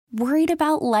Worried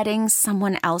about letting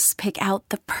someone else pick out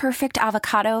the perfect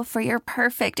avocado for your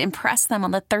perfect impress them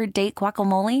on the third date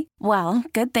guacamole? Well,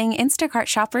 good thing Instacart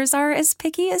shoppers are as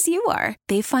picky as you are.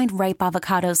 They find ripe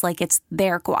avocados like it's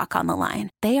their guac on the line.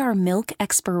 They are milk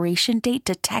expiration date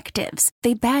detectives.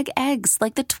 They bag eggs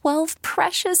like the 12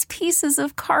 precious pieces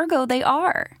of cargo they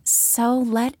are. So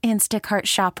let Instacart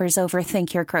shoppers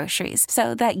overthink your groceries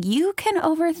so that you can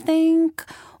overthink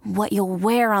what you'll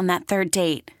wear on that third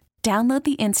date. Download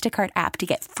the Instacart app to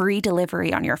get free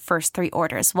delivery on your first 3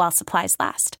 orders while supplies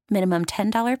last. Minimum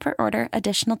 $10 per order.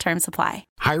 Additional terms apply.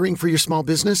 Hiring for your small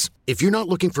business? If you're not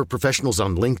looking for professionals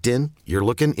on LinkedIn, you're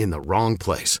looking in the wrong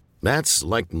place. That's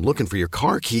like looking for your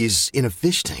car keys in a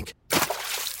fish tank.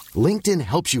 LinkedIn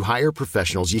helps you hire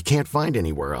professionals you can't find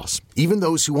anywhere else, even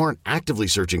those who aren't actively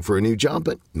searching for a new job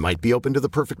but might be open to the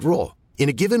perfect role. In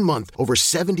a given month, over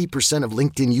 70% of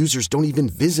LinkedIn users don't even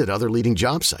visit other leading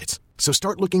job sites. So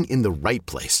start looking in the right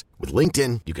place. With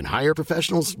LinkedIn, you can hire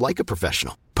professionals like a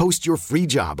professional. Post your free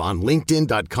job on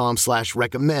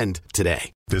linkedin.com/recommend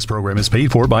today. This program is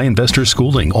paid for by Investor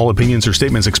Schooling. All opinions or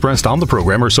statements expressed on the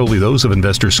program are solely those of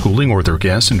Investor Schooling or their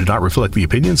guests and do not reflect the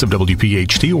opinions of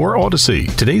WPHT or Odyssey.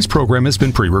 Today's program has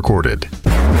been pre-recorded.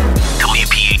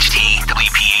 WPHT,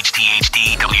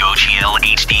 WPHT-HD, WOGL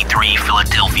HD3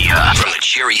 Philadelphia. From the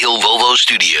Cherry Hill Volvo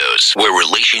Studios, where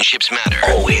relationships matter.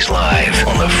 Always live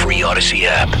on the free Odyssey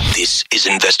app. This is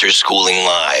Investor Schooling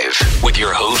Live with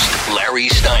your host, Larry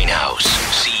Steinhaus,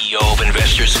 CEO of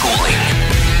Investor Schooling.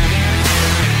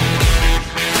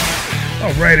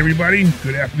 All right, everybody.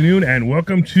 Good afternoon and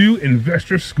welcome to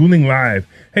Investor Schooling Live.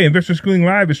 Hey, Investor Schooling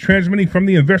Live is transmitting from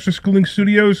the Investor Schooling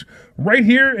Studios right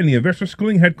here in the Investor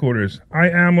Schooling headquarters. I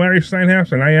am Larry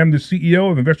Steinhaus and I am the CEO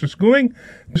of Investor Schooling.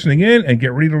 Listening in and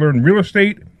get ready to learn real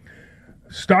estate,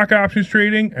 stock options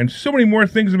trading, and so many more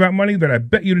things about money that I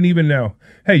bet you didn't even know.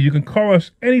 Hey, you can call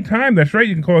us anytime. That's right.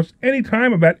 You can call us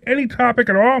anytime about any topic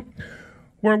at all.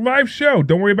 We're a live show.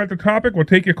 Don't worry about the topic. We'll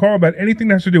take your call about anything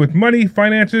that has to do with money,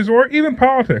 finances, or even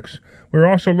politics. We're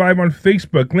also live on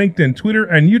Facebook, LinkedIn, Twitter,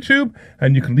 and YouTube,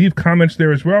 and you can leave comments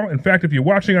there as well. In fact, if you're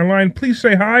watching online, please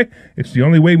say hi. It's the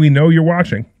only way we know you're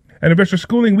watching. At Investor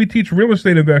Schooling, we teach real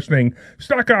estate investing,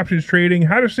 stock options trading,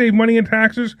 how to save money in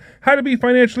taxes, how to be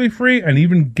financially free, and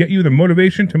even get you the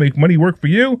motivation to make money work for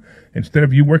you instead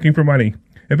of you working for money.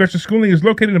 Investor Schooling is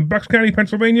located in Bucks County,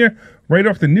 Pennsylvania, right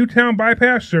off the Newtown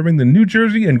bypass, serving the New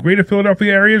Jersey and Greater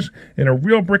Philadelphia areas in a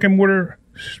real brick and mortar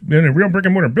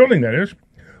building, that is.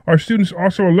 Our students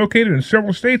also are located in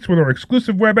several states with our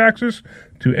exclusive web access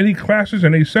to any classes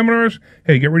and any seminars.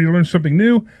 Hey, get ready to learn something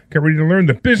new. Get ready to learn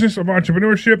the business of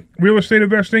entrepreneurship, real estate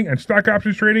investing, and stock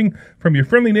options trading from your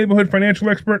friendly neighborhood financial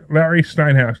expert, Larry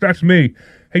Steinhaus. That's me.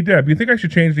 Hey, Deb, you think I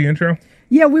should change the intro?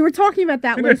 Yeah, we were talking about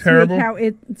that last week, how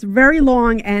it's very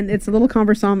long and it's a little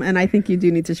cumbersome, and I think you do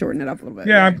need to shorten it up a little bit.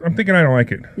 Yeah, I'm thinking I don't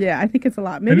like it. Yeah, I think it's a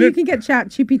lot. Maybe you can get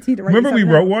ChatGPT to write. Remember we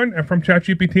wrote one from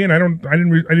ChatGPT, and I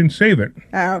didn't save it.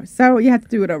 Oh, so you have to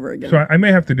do it over again. So I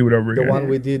may have to do it over again. The one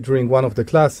we did during one of the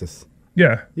classes.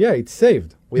 Yeah. Yeah, it's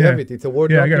saved. We have it. It's a Word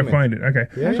document. Yeah, I got to find it. Okay.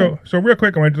 Yeah. So real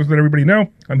quick, I want to just let everybody know,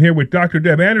 I'm here with Dr.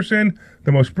 Deb Anderson,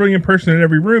 the most brilliant person in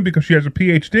every room because she has a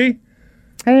PhD.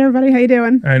 Hey, everybody. How you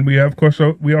doing? And we have, of course,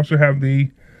 we also have the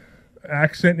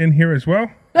accent in here as well.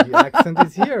 The accent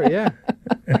is here, yeah.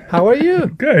 How are you?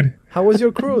 Good. How was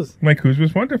your cruise? My cruise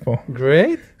was wonderful.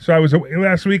 Great. So I was away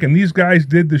last week, and these guys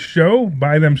did the show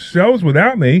by themselves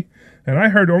without me, and I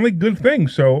heard only good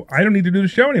things, so I don't need to do the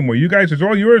show anymore. You guys, it's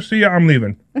all yours. See ya. I'm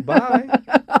leaving. Bye.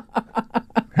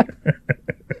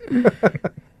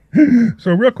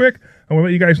 So real quick, I want to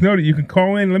let you guys know that you can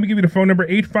call in. Let me give you the phone number,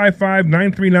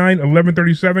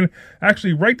 855-939-1137.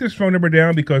 Actually, write this phone number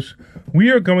down because we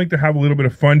are going to have a little bit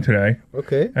of fun today.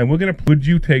 Okay. And we're going to, would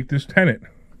you take this tenant?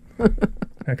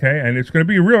 Okay, and it's going to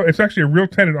be it's actually a real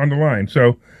tenant on the line.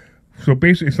 So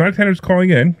basically, it's not a tenant who's calling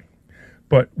in,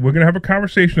 but we're going to have a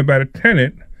conversation about a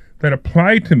tenant that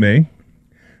applied to me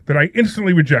that I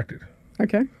instantly rejected.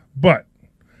 Okay. But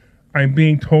I'm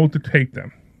being told to take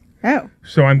them. Oh.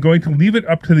 So I'm going to leave it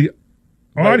up to the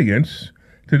audience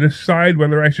to decide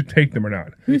whether I should take them or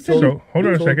not. So hold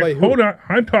on a second. Hold on.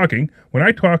 I'm talking. When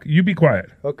I talk, you be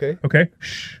quiet. Okay. Okay?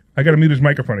 Shh. I got to mute his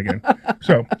microphone again.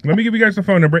 So let me give you guys the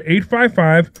phone number,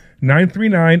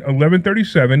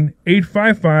 855-939-1137,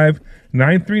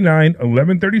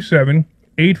 855-939-1137,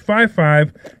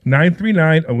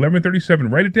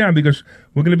 855-939-1137. Write it down because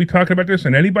we're going to be talking about this.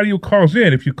 And anybody who calls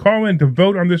in, if you call in to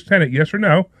vote on this tenant, yes or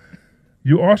no,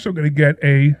 you're also going to get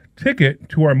a ticket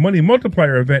to our Money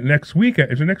Multiplier event next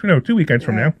weekend. Is it next? No, 2 weekends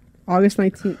from now. August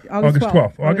 19th. August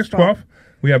 12th. August 12th.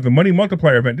 We have the Money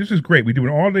Multiplier event. This is great. We do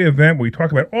an all-day event where we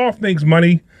talk about all things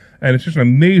money, and it's just an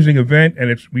amazing event,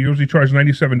 and we usually charge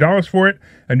 $97 for it,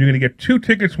 and you're going to get 2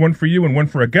 tickets, one for you and one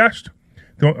for a guest.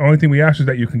 The only thing we ask is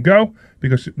that you can go,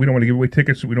 because we don't want to give away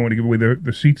tickets. We don't want to give away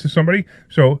the seats to somebody.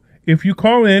 So if you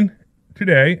call in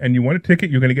today and you want a ticket,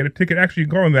 you're going to get a ticket. Actually, you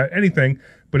can call in that anything.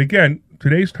 But again,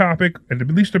 today's topic, at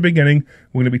least the beginning,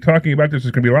 we're going to be talking about this.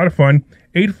 It's going to be a lot of fun.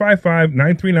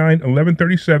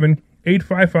 855-939-1137.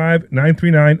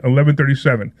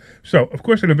 855-939-1137. So, of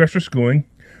course, at Investor Schooling,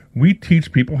 we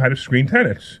teach people how to screen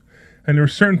tenants. And there are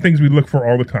certain things we look for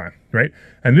all the time, right?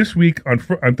 And this week, on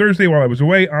Thursday, while I was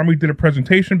away, Omri did a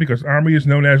presentation because Omri is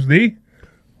known as the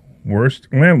worst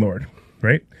landlord,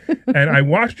 right? And I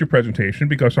watched your presentation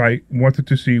because I wanted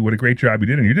to see what a great job you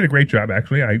did. And you did a great job,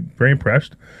 actually. I'm very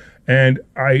impressed. And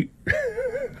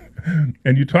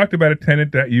and you talked about a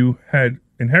tenant that you had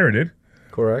inherited.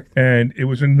 Correct. And it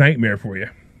was a nightmare for you.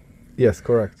 Yes,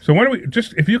 correct. So why don't we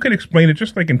if you could explain it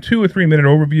just like in 2 or 3 minute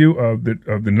overview of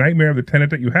the nightmare of the tenant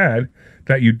that you had,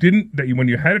 when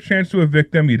you had a chance to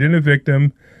evict them, you didn't evict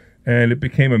them, and it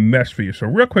became a mess for you. So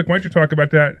real quick, why don't you talk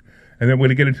about that, and then we're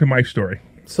going to get into my story.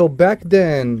 So back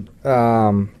then,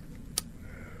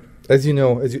 as you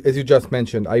know, as you just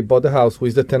mentioned, I bought the house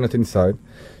with the tenant inside.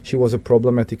 She was a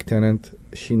problematic tenant.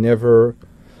 She never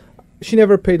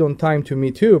paid on time to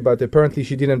me too, but apparently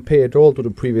she didn't pay at all to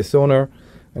the previous owner.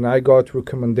 And I got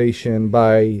recommendation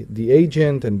by the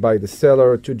agent and by the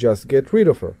seller to just get rid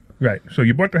of her. Right. So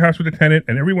you bought the house with the tenant,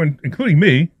 and everyone, including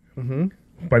me,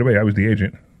 by the way, I was the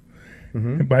agent.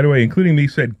 And by the way, including me,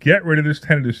 said, get rid of this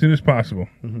tenant as soon as possible.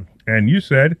 And you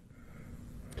said?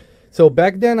 So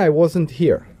back then, I wasn't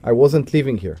here. I wasn't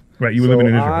living here. Right, you were living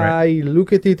in Israel, right? I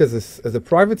look at it as a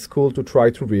private school to try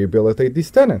to rehabilitate this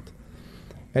tenant.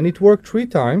 And it worked 3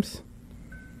 times,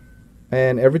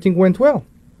 and everything went well.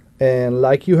 And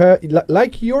like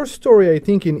your story, I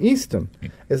think, in Easton,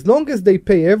 as long as they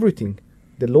pay everything,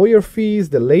 the lawyer fees,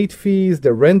 the late fees,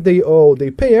 the rent they owe, they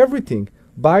pay everything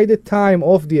by the time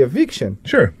of the eviction.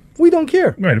 Sure. We don't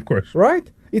care. Right, of course.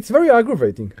 Right? It's very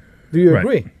aggravating. Do you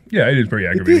agree? Yeah, it is very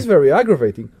aggravating. It is very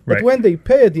aggravating. But Right. when they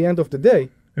pay at the end of the day...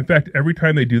 In fact, every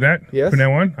time they do that, from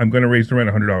now on, I'm going to raise the rent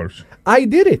 $100. I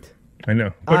did it. I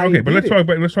know. But let's talk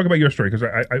about your story, because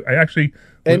I actually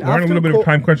we're on a little bit of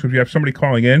time crunch because we have somebody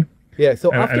calling in. Yeah,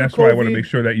 so and after that's COVID, why I want to make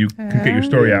sure that you can get your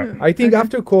story out. I think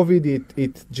after COVID,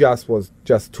 it just was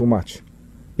just too much.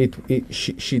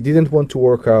 She didn't want to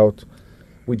work out.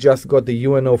 We just got the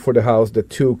UNO for the house that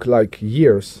took like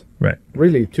years. Right.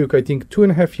 Really, it took I think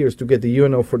 2.5 years to get the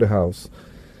UNO for the house,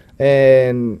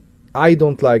 and I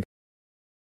don't like.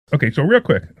 Okay, so real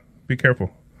quick, be careful.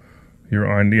 You're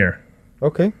on the air.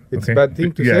 Okay, it's a bad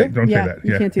thing to say. Don't say that.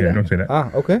 You can't do that. Don't say that.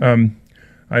 Okay.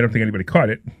 I don't think anybody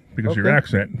caught it because of your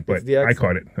accent, but I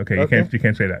caught it. Okay, you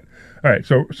can't say that. All right,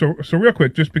 so real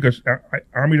quick, just because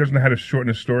Army doesn't know how to shorten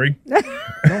a story. No,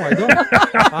 I don't.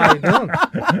 I don't.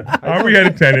 Army had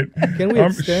a tenant. Can we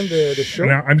extend the show?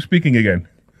 Now I'm speaking again.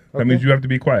 That means you have to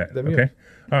be quiet. Okay.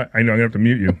 All right, I know I'm gonna have to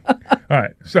mute you. All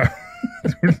right, so.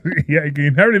 Yeah, he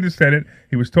inherited this tenant.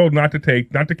 He was told not to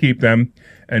keep them,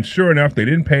 and sure enough, they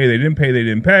didn't pay.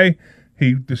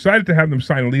 He decided to have them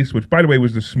sign a lease, which, by the way,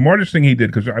 was the smartest thing he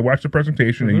did, because I watched the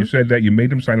presentation, and you said that you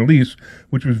made them sign a lease,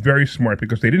 which was very smart,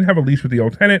 because they didn't have a lease with the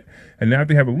old tenant, and now that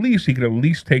they have a lease, he could at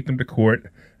least take them to court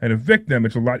and evict them.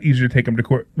 It's a lot easier to take them to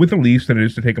court with a lease than it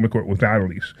is to take them to court without a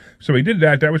lease. So he did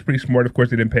that. That was pretty smart. Of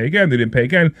course, they didn't pay again.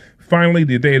 Finally,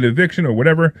 the day of the eviction or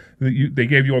whatever, they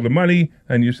gave you all the money,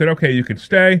 and you said, okay, you can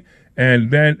stay.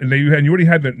 And then you already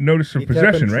had the notice of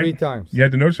possession, right? 3 times. You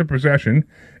had the notice of possession,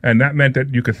 and that meant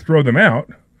that you could throw them out.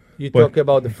 You talk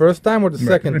about the first time or the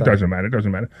second time? It doesn't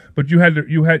matter. But you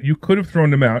could have thrown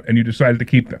them out, and you decided to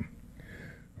keep them,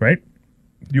 right?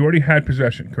 You already had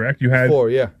possession, correct? You had 4,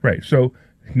 yeah. Right. So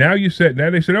now they said,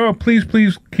 oh, please,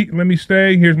 let me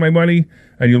stay. Here's my money,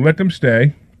 and you let them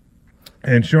stay.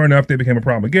 And sure enough, they became a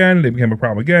problem again.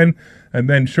 And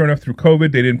then sure enough, through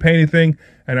COVID, they didn't pay anything.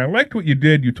 And I liked what you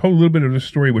did. You told a little bit of the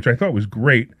story, which I thought was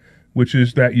great, which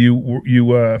is that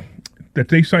that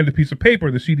they signed a piece of paper,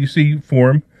 the CDC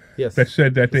form, that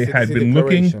said that they had been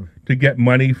looking to get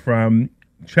money from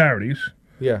charities.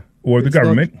 Yeah. Or the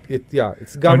government.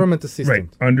 It's government assistance.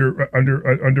 Right.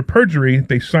 Under perjury,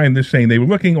 they signed this saying they were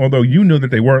looking, although you knew that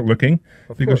they weren't looking,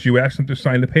 because you asked them to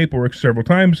sign the paperwork several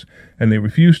times, and they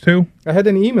refused to. I had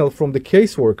an email from the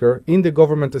caseworker in the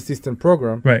government assistance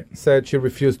program. Right. Said she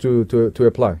refused to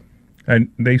apply.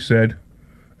 And they said,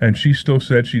 and she still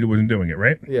said she wasn't doing it,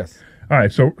 right? Yes. All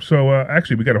right. So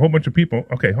actually, we got a whole bunch of people.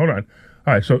 Okay, hold on.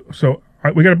 All right. So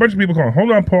we got a bunch of people calling.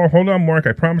 Hold on, Paul. Hold on, Mark.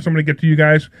 I promise I'm going to get to you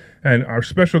guys. And our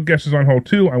special guest is on hold,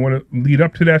 too. I want to lead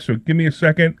up to that, so give me a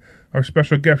second. Our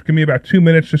special guest, give me about 2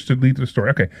 minutes just to lead to the story.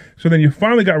 Okay, so then you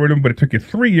finally got rid of him, but it took you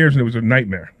 3 years, and it was a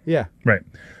nightmare. Yeah. Right.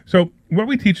 So what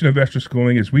we teach in investor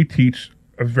schooling is we teach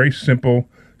a very simple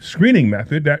screening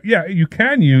method that, you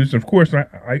can use. Of course,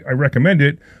 I recommend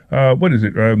it. What is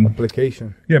it?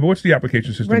 Application. Yeah, but what's the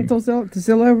application system? Rental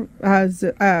Zillow.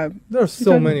 There's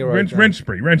so many right now.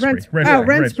 Rentspree.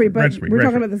 But we're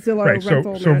talking about the Zillow right,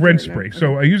 rental. So Rentspree. Right,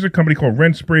 so I use a company called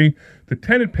Rentspree. The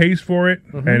tenant pays for it,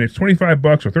 and it's $25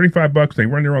 or $35. They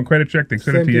run their own credit check. They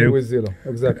send it to you. Same thing with Zillow.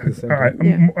 Exactly the same. All right,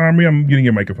 Yeah. I'm getting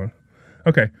your microphone.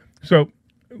 Okay, so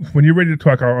when you're ready to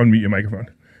talk, I'll unmute your microphone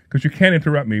because you can't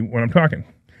interrupt me when I'm talking.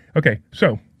 Okay,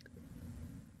 so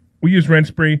we use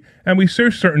Rentspree and we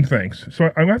search certain things. So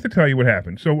I have to tell you what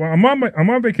happened. So I'm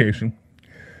on vacation,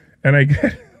 and I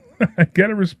get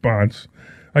a response.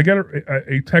 I get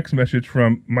a text message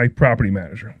from my property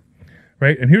manager,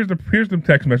 right? And here's the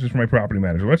text message from my property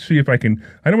manager. Let's see if I can.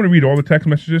 I don't want to read all the text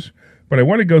messages, but I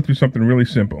want to go through something really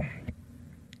simple.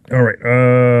 All right.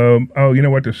 You know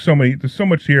what? There's so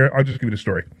much here. I'll just give you the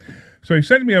story. So he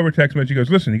sends me over a text message. He goes,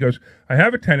 listen. He goes, I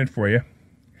have a tenant for you.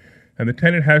 And the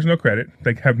tenant has no credit.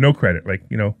 They have no credit. Like,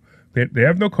 they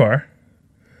have no car,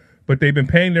 but they've been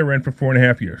paying their rent for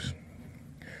 4.5 years.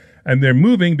 And they're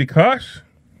moving because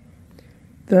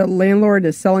the landlord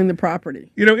is selling the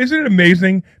property. Isn't it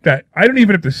amazing that I don't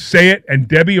even have to say it and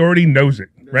Debbie already knows it,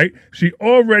 right? She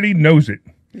already knows it.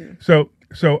 Yeah. So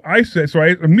I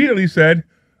immediately said,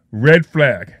 red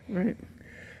flag. Right.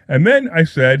 And then I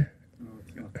said,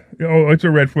 oh, it's a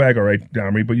red flag, all right,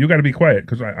 Domri, but you got to be quiet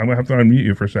because I'm going to have to unmute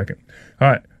you for a second. All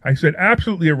right. I said,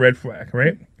 absolutely a red flag,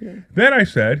 right? Yeah. Then I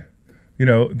said,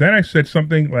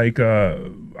 something like,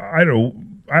 I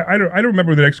don't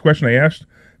remember the next question I asked,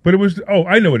 but it was,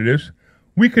 I know what it is.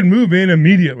 We can move in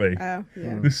immediately. Yeah.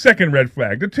 The second red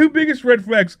flag. The two biggest red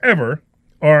flags ever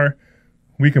are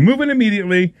we can move in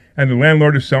immediately, and the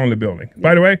landlord is selling the building. Yeah.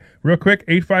 By the way, real quick,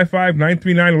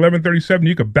 855-939-1137.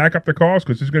 You can back up the calls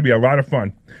because this is going to be a lot of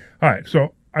fun. All right,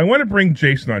 so I want to bring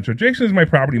Jason on. So Jason is my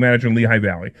property manager in Lehigh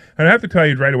Valley. And I have to tell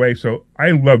you right away, so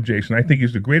I love Jason. I think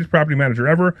he's the greatest property manager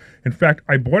ever. In fact,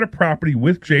 I bought a property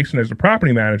with Jason as the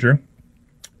property manager,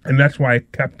 and that's why I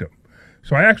kept him.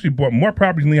 So I actually bought more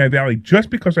properties in Lehigh Valley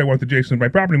just because I wanted Jason as my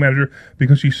property manager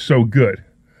because he's so good.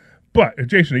 But,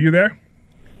 Jason, are you there?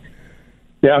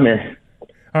 Yeah, I'm here.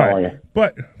 All right.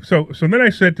 But so then I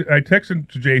texted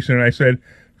to Jason and I said,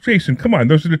 Jason, come on,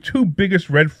 those are the two biggest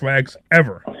red flags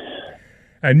ever.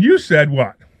 And you said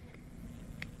what?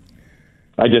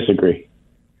 I disagree.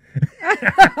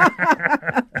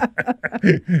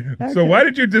 So why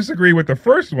did you disagree with the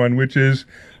first one, which is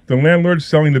the landlord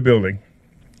selling the building?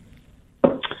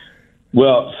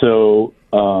 Well, so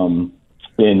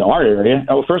in our area,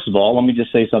 first of all, let me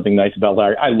just say something nice about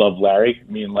Larry. I love Larry.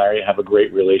 Me and Larry have a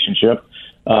great relationship.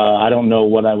 I don't know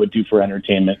what I would do for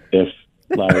entertainment if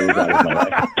Larry was out of my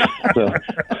life. So,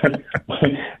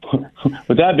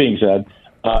 with that being said,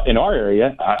 in our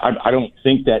area, I don't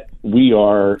think that we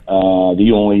are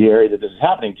the only area that this is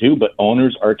happening to, but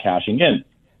owners are cashing in.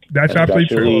 That's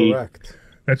absolutely true. Correct.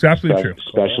 That's absolutely true.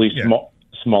 Especially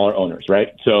smaller owners,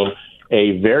 right? So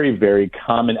a very, very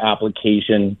common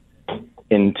application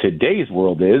in today's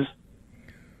world is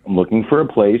I'm looking for a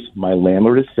place, my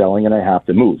landlord is selling, and I have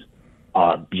to move.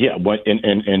 What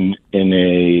in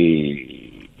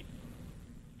a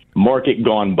market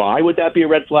gone by, would that be a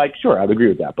red flag? Sure, I'd agree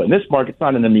with that. But in this market, it's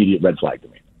not an immediate red flag to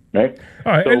me, right?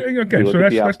 All right. So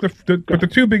that's the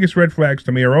two biggest red flags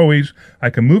to me are always I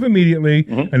can move immediately,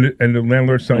 and the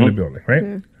landlord's selling the building, right?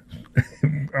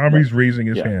 Mm-hmm. Omri's raising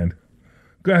his hand.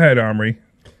 Go ahead, Omri.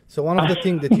 So one of the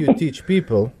things that you teach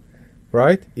people,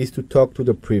 right, is to talk to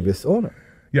the previous owner.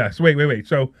 Yes. Wait.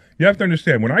 So you have to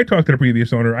understand, when I talk to the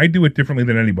previous owner, I do it differently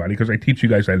than anybody because I teach you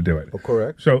guys how to do it. Oh,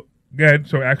 correct. So, go ahead.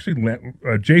 So actually,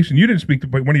 Jason, you didn't speak to,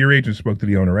 but one of your agents spoke to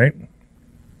the owner, right?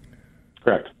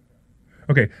 Correct.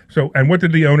 Okay. So, and what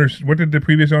did the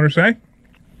previous owner say?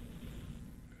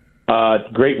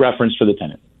 Great reference for the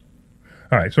tenant.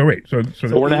 All right. So wait. So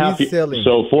 4.5 years.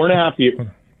 So 4.5 years.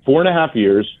 4.5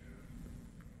 years.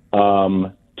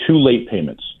 2 late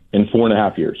payments in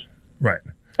 4.5 years. Right.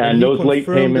 And those late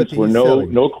payments were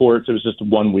no courts. It was just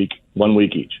 1 week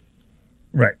each.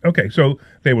 Right. Okay. So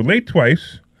they were late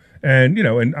twice, and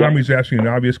Omri's asking an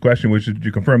obvious question, which is, did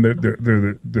you confirm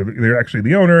that they're actually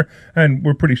the owner? And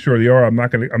we're pretty sure they are. I'm not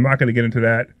gonna get into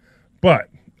that. But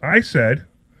I said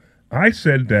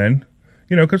then,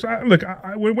 because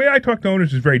the way I talk to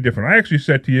owners is very different. I actually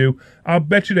said to you, I'll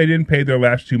bet you they didn't pay their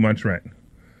last 2 months' rent,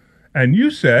 and you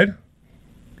said,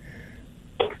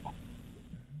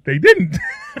 They didn't.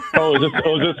 Is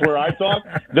this where I talk?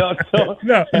 No.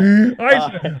 No.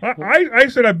 I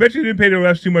said, I bet you didn't pay the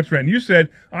last 2 months rent. And you said,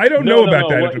 I don't know about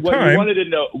that at the what time. You wanted to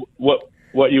know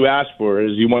what you asked for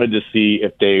is you wanted to see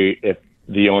if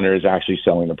the owner is actually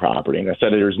selling the property. And I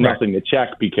said there's nothing to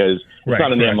check because it's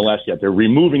not an MLS yet. They're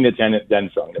removing the tenant, then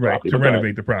selling the property. To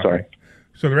renovate the property. Sorry.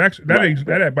 So they're actually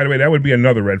that by the way, that would be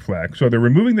another red flag. So they're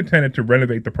removing the tenant to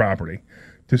renovate the property,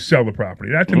 to sell the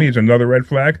property. That to me is another red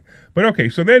flag. But okay,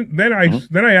 so then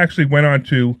I actually went on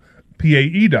to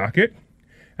PAE docket,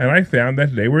 and I found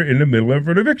that they were in the middle of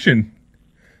an eviction.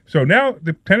 So now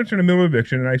the tenants are in the middle of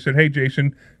eviction, and I said, hey,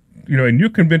 Jason, and you're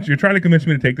trying to convince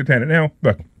me to take the tenant. Now,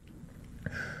 look,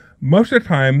 most of the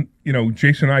time,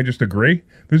 Jason and I just agree.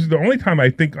 This is the only time I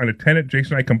think on a tenant,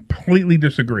 Jason and I completely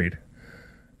disagreed.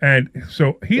 And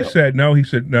so he said no. He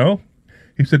said no.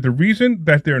 He said the reason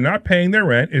that they're not paying their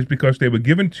rent is because they were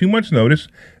given 2 months' notice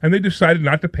and they decided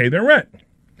not to pay their rent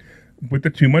with the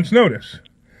 2 months' notice.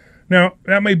 Now,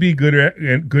 that may be a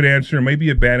good answer, maybe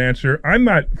a bad answer. I'm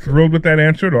not thrilled with that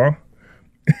answer at all.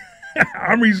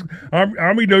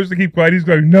 Army knows to keep quiet. He's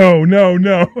going, no.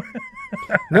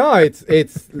 No, it's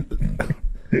if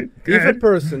a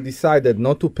person decided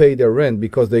not to pay their rent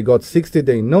because they got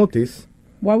 60-day notice,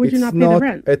 why would you not pay the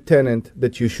rent? It's not a tenant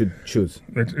that you should choose.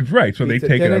 It's right. So it's they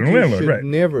take it on the landlord. You should right.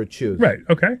 never choose. Right.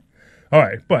 Okay. All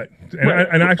right. But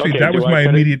and actually, that was my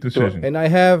immediate decision. And I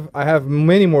have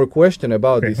many more questions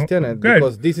about this tenant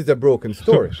because this is a broken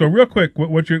story. So real quick,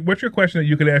 what's your question that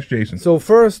you could ask Jason? So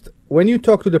first, when you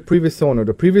talk to the previous owner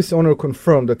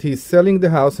confirmed that he's selling the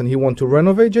house and he wants to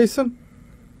renovate, Jason?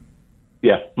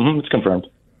 Yeah, it's confirmed.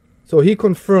 So he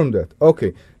confirmed that.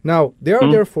 Okay. Now, they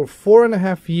are there for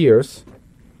 4.5 years.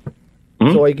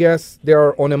 So I guess they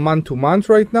are on a month-to-month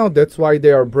right now. That's why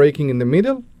they are breaking in the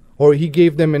middle? Or he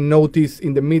gave them a notice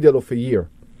in the middle of a year?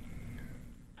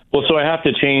 Well, so I have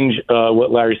to change what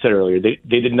Larry said earlier. They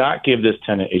did not give this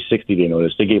tenant a 60-day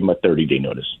notice. They gave him a 30-day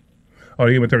notice. Oh,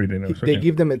 they gave him a 30-day notice. They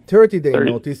give them a 30-day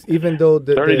notice, even though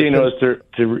the 30-day notice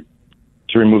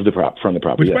to remove the from the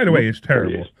property. Which, by the way, is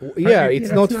terrible. Yeah,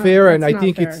 it's not fair, and I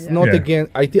think it's not again.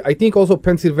 I think also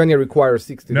Pennsylvania requires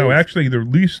 60 days. No, actually, the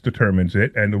lease determines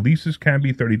it, and the leases can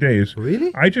be 30 days.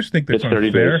 Really? I just think that's It's 30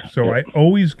 unfair. days. So I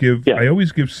always give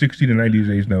 60 to 90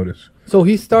 days notice. So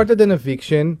he started an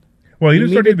eviction. Well, he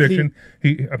didn't start the eviction.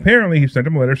 He sent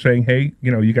him a letter saying, "Hey,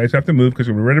 you guys have to move because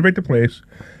we're going to renovate the place."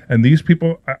 And these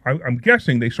people, I'm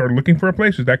guessing, they started looking for a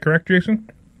place. Is that correct, Jason?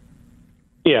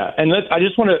 Yeah, and I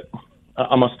just want to.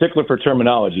 I'm a stickler for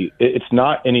terminology. It's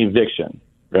not an eviction,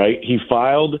 right? He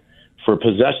filed for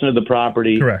possession of the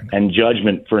property and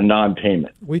judgment for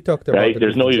non-payment. We talked about it.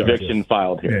 There's no eviction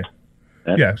filed here.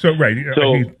 Yeah. So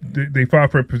they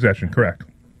filed for possession. Correct.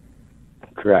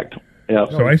 Yeah.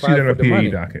 So I see that on PAE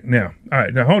docket. Now, all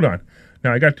right. Now hold on.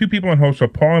 Now I got two people on hold. So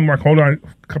Paul and Mark, hold on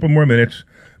a couple more minutes.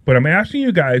 But I'm asking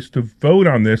you guys to vote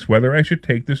on this whether I should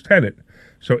take this tenant.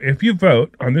 So if you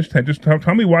vote on this tenant, just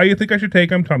tell me why you think I should take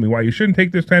him. Tell me why you shouldn't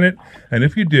take this tenant. And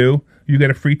if you do, you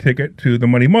get a free ticket to the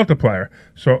Money Multiplier.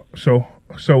 So real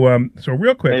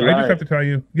quick, hey, I just have to tell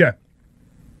you,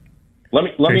 Let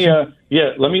me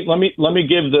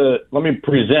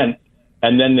present,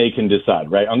 and then they can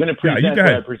decide. Right? I'm going to present what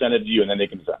I presented to you, and then they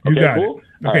can decide. You got cool?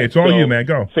 it. Okay, it's all you, man.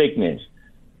 Go. Fake names.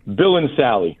 Bill and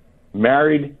Sally,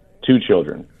 married, 2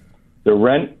 children. The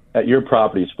rent at your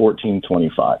property is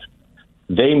 $1,425.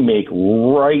 They make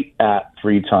right at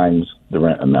 3 times the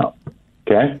rent amount.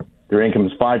 Okay, their income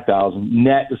is $5,000.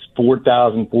 Net is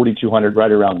 $4,000, $4,200,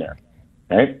 right around there.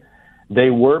 Okay, they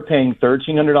were paying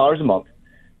 $1,300 a month,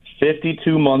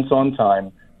 52 months on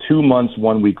time, 2 months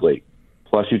 1 week late,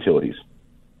 plus utilities.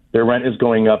 Their rent is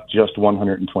going up just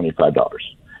 $125.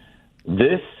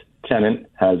 This tenant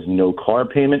has no car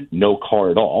payment, no car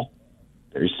at all.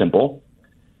 Very simple.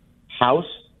 House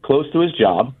close to his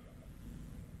job.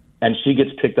 And she gets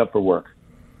picked up for work.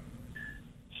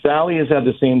 Sally has had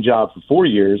the same job for 4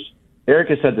 years. Eric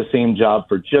has had the same job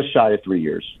for just shy of 3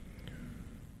 years.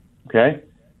 Okay?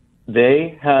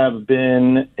 They have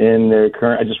been in their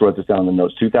current, I just wrote this down in the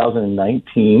notes,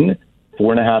 2019,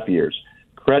 4.5 years.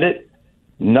 Credit,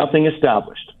 nothing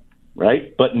established,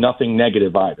 right? But nothing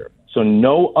negative either. So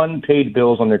no unpaid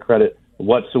bills on their credit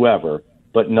whatsoever,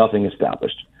 but nothing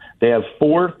established. They have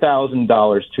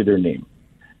 $4,000 to their name.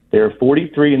 They're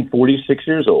 43 and 46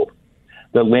 years old.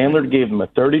 The landlord gave them a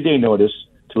 30-day notice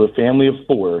to a family of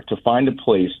 4 to find a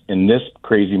place in this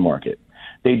crazy market.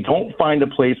 They don't find a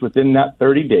place within that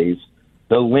 30 days.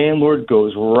 The landlord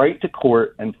goes right to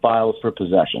court and files for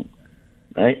possession.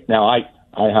 Right? Now, I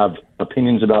have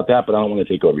opinions about that, but I don't want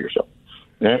to take over your show.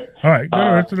 Okay? All right.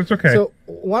 No, that's okay. So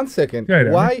one second. Go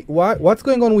ahead, What's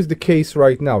going on with the case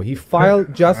right now? He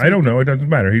filed just. I don't know. It doesn't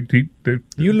matter.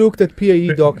 You looked at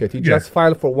PAE docket. He just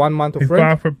filed for 1 month of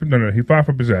rent. He filed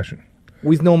for possession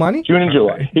with no money. June and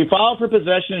July. He filed for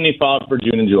possession and he filed for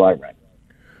June and July rent.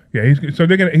 Yeah, he's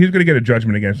gonna get a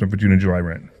judgment against him for June and July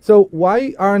rent. So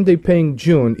why aren't they paying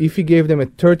June if he gave them a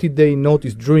 30-day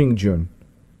notice during June?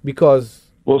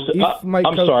 Because if my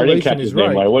I'm sorry, I didn't catch his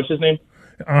name. What's his name?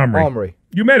 Omri.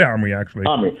 You met Omri, actually.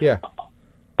 Omri. Yeah.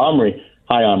 Omri.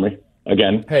 Hi, Omri.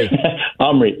 Again. Hey.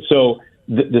 Omri. So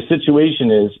the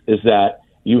situation is that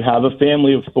you have a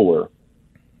family of 4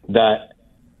 that,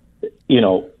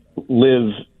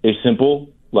 live a simple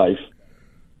life,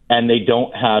 and they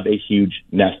don't have a huge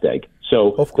nest egg.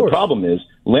 So the problem is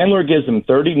landlord gives them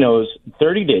 30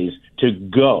 days to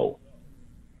go,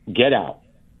 get out,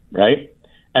 right?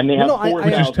 And they have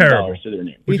 $4,000 to their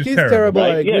name. It is terrible.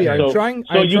 Right? I agree. Yeah, I'm trying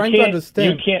to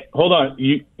understand. You can't hold on.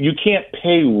 You can't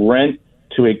pay rent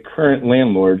to a current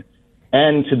landlord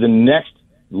and to the next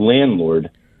landlord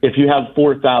if you have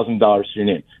 $4,000 to your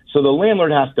name. So the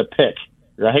landlord has to pick,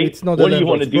 right? It's not the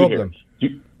landlord's problem.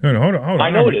 No, hold on. I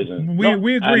know it isn't. We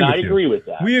agree with you. I agree with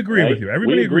that. We agree with you.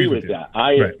 Everybody agrees with that.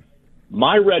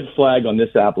 My red flag on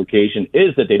this application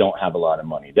is that they don't have a lot of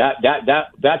money.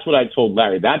 That's what I told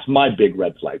Larry. That's my big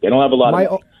red flag. They don't have a lot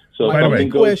of money. So my only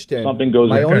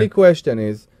question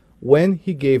is when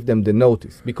he gave them the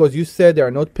notice, because you said they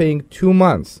are not paying 2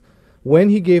 months. When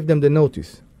he gave them the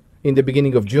notice in the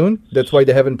beginning of June, that's why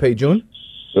they haven't paid June.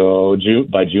 So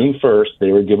by June 1st,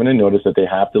 they were given a notice that they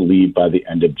have to leave by the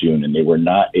end of June, and they were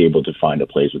not able to find a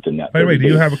place within that. By the way, do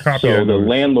you have a copy of the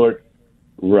landlord?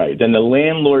 Right. Then the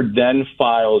landlord then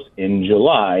files in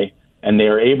July, and they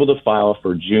are able to file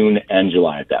for June and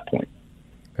July at that point.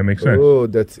 That makes sense. Oh,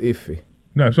 that's iffy.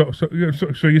 No,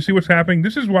 so you see what's happening?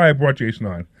 This is why I brought Jason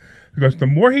on. Because the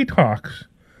more he talks,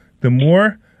 the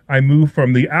more I move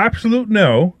from the absolute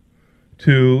no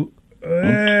to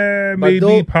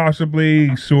maybe,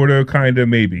 possibly, sort of, kind of,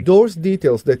 maybe. Those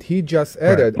details that he just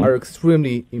added are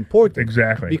extremely important.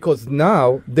 Exactly. Because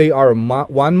now they are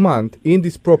 1 month in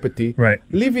this property. Right.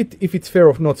 Leave it if it's fair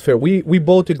or not fair. We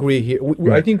both agree here.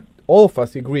 I think all of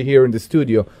us agree here in the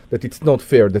studio that it's not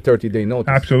fair, the 30-day notice.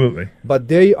 Absolutely. But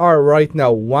they are right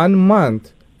now 1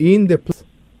 month in the place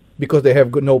because they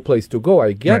have no place to go.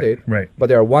 I get it. Right. But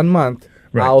they are 1 month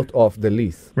out of the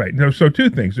lease. Right. No, so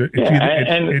 2 things.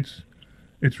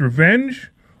 It's revenge,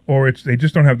 or they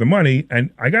just don't have the money. And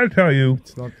I got to tell you,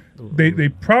 they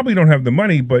probably don't have the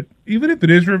money. But even if it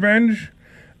is revenge,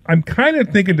 I'm kind of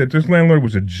thinking that this landlord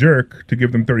was a jerk to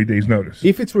give them 30 days notice.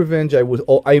 If it's revenge,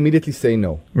 I immediately say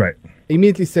no. Right.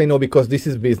 Immediately say no because this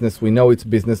is business. We know it's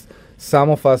business.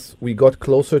 Some of us, we got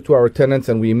closer to our tenants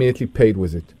and we immediately paid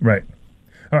with it. Right.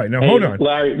 All right. Now, hold on.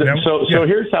 Larry, so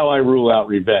here's how I rule out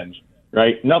revenge,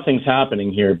 right? Nothing's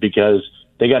happening here because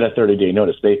they got a 30-day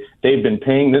notice. They've been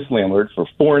paying this landlord for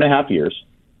 4.5 years,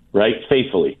 right?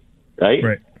 Faithfully, right?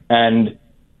 Right. And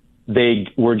they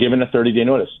were given a 30-day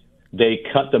notice. They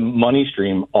cut the money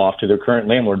stream off to their current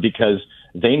landlord because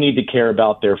they need to care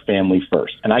about their family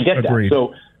first. And I get Agreed. that.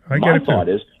 So my thought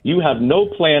is you have no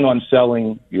plan on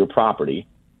selling your property,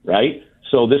 right?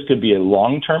 So this could be a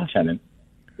long-term tenant,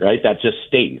 right, that just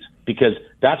stays because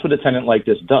that's what a tenant like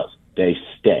this does. They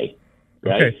stay.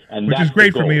 Right? Okay, and which is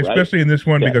great for me, especially in this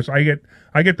one, because I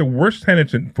get the worst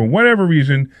tenants, and for whatever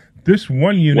reason, this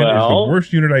one unit is the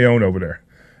worst unit I own over there.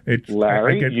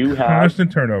 Larry, I get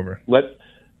constant turnover.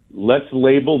 Let's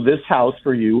label this house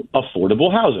for you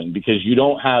affordable housing because you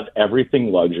don't have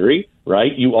everything luxury,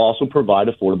 right? You also provide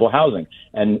affordable housing,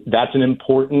 and that's an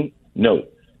important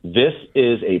note. This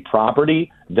is a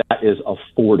property that is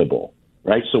affordable,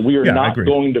 right? So we are not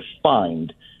going to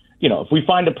find. If we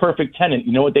find a perfect tenant,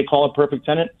 you know what they call a perfect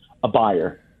tenant? A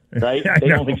buyer, right? They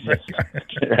don't exist,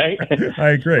 right? I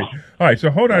agree. All right,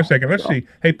 so hold on a second. Let's see.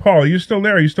 Hey, Paul, are you still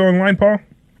there? Are you still in line, Paul?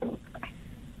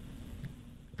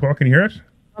 Paul, can you hear us?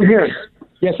 I'm here.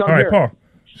 Yes, I'm here. All right, Paul.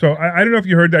 So I don't know if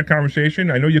you heard that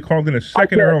conversation. I know you called in a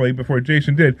second early before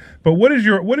Jason did. But what is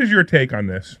your take on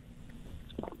this?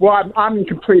 Well, I'm in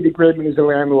complete agreement as a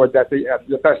landlord that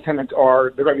the best tenants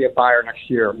they're going to be a buyer next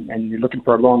year, and you're looking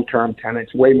for a long-term tenant.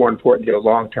 It's way more important to get a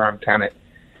long-term tenant.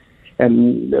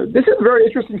 And this is a very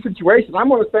interesting situation.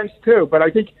 I'm on the fence too, but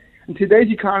I think in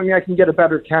today's economy, I can get a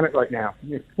better tenant right now.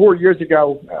 4 years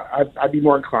ago, I'd be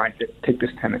more inclined to take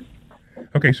this tenant.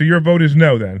 Okay, so your vote is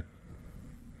no then?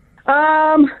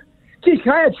 Geez,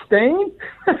 can I abstain?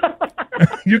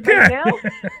 You can.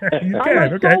 You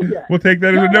can. Okay. We'll take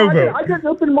that as a no vote. I got an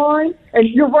open mind, and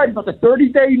you're right about the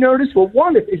 30-day notice. Well,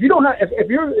 one, if you don't have, if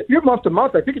you're month to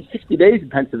month, I think it's 60 days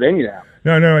in Pennsylvania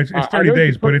now. No, it's 30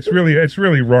 days, but it's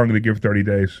really wrong to give 30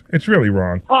 days. It's really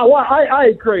wrong. Oh, well, I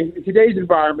agree. In today's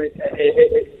environment,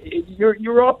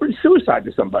 you're offering suicide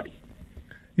to somebody.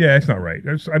 Yeah, it's not right.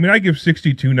 I give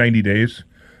 60 to 90 days.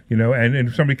 And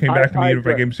if somebody came back to me, if I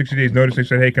gave them 60 days notice, they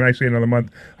said, hey, can I stay another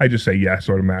month? I just say yes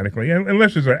automatically,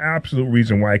 unless there's an absolute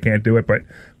reason why I can't do it. But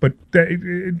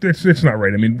it's not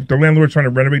right. I mean, the landlord's trying to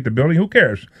renovate the building. Who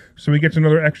cares? So he gets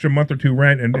another extra month or two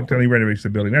rent until he renovates the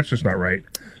building. That's just not right.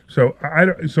 So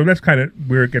so that's kind of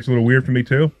where it gets a little weird for me,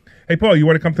 too. Hey, Paul, you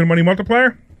want to come to the Money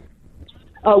Multiplier?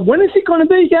 When is it going to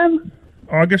be again?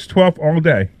 August 12th, all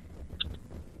day.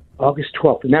 August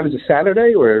 12th. And that was a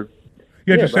Saturday, or...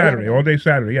 Yeah, just Saturday, all day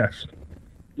Saturday. Yes.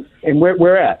 And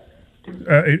where at?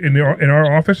 In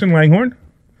our office in Langhorne,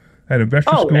 at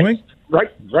Investor Schooling. Right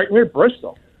near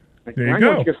Bristol. There you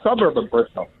go. Like a suburb of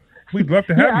Bristol. We'd love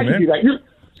to have you, man. Do that.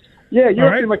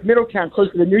 You're up in like Middletown,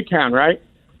 close to the Newtown, right?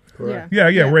 Correct. Yeah,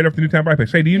 right off the Newtown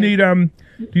bypass. Hey, do you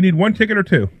need one ticket or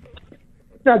two?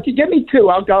 No, give me two.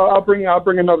 I'll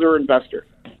bring another investor.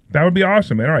 That would be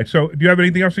awesome, man. All right. So, do you have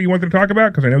anything else that you wanted to talk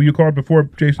about? Because I know you called before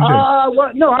Jason did.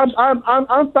 Well, no,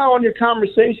 I'm following your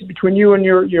conversation between you and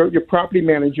your property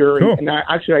manager. Cool. And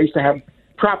I used to have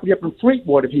property up in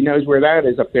Fleetwood, if he knows where that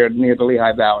is, up there near the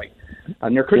Lehigh Valley,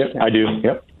 near Christian. Yep, I do.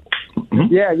 Yep.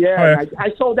 Mm-hmm. Yeah.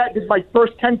 I sold that. Did my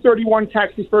first 1031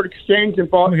 tax deferred exchange and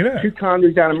bought 2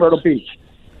 condos down in Myrtle Beach.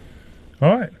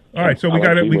 All right. So we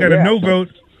got a no vote.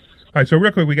 All right, so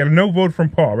real quick, we got a no vote from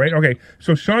Paul, right? Okay,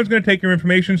 so Sean's going to take your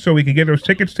information so we can get those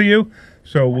tickets to you.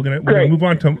 So we're gonna move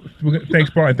on to. Thanks,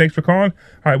 Paul, and thanks for calling.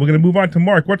 All right, we're going to move on to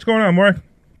Mark. What's going on, Mark?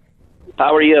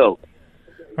 How are you?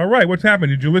 All right, what's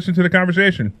happened? Did you listen to the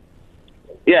conversation?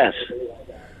 Yes.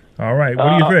 All right,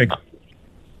 what do you think?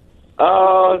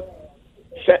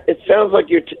 It sounds like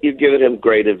you're giving him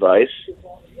great advice.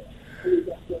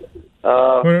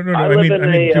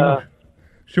 No.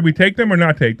 Should we take them or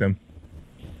not take them?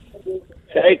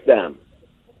 Take them.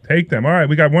 Take them. All right,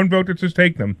 we got one vote that says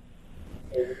take them.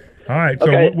 All right. So,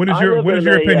 okay, what is your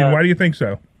opinion? Why do you think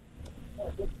so?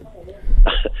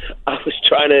 I was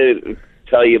trying to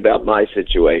tell you about my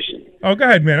situation. Oh, go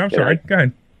ahead, man. I'm sorry. Go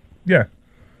ahead. Yeah.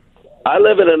 I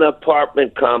live in an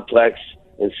apartment complex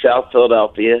in South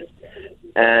Philadelphia,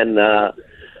 and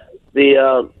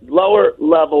the lower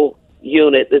level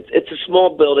unit. It's a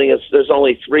small building. There's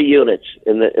only 3 units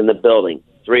in the building,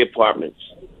 3 apartments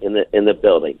in the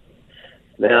building.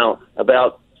 Now,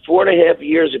 about 4.5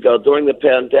 years ago, during the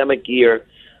pandemic year,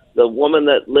 the woman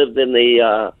that lived in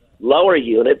the lower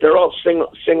unit, they're all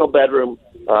single bedroom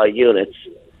units.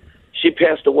 She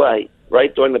passed away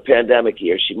right during the pandemic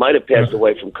year. She might have passed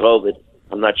away from COVID.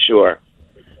 I'm not sure.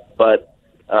 But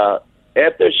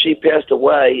after she passed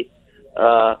away,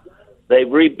 they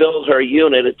rebuilt her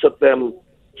unit. It took them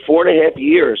 4.5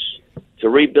 years to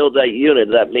rebuild that unit.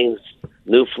 That means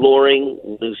new flooring,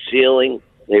 new ceiling.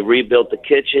 They rebuilt the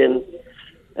kitchen,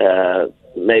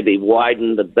 maybe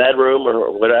widened the bedroom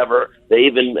or whatever. They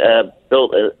even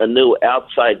built a new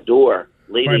outside door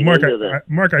leading into the...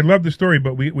 Mark, I love the story,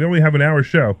 but we only have an hour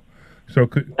show. So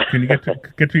can you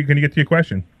get to your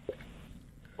question?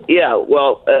 Yeah,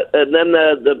 well, and then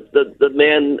the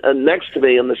man next to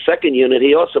me in the second unit,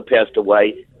 he also passed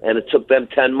away, and it took them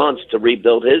 10 months to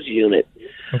rebuild his unit.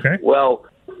 Okay. Well,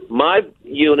 my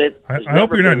unit... I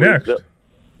hope you're not next.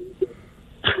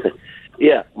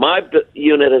 Yeah, my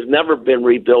unit has never been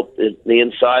rebuilt in the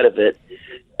inside of it.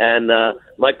 And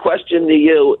my question to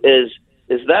you is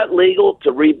that legal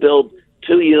to rebuild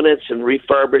 2 units and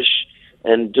refurbish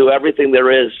and do everything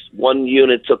there is? One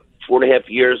unit took 4.5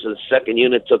 years, and the second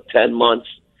unit took 10 months.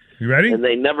 You ready? And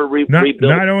they never rebuilt anything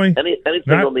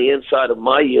on the inside of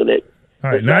my unit.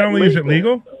 All right. Not only is it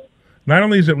legal,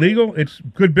 it's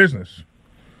good business.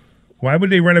 Why would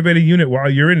they renovate a unit while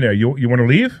you're in there? You want to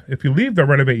leave? If you leave, they'll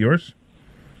renovate yours.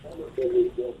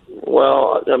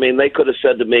 Well, I mean, they could have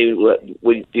said to me,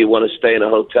 do you want to stay in a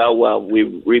hotel while we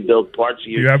rebuild parts of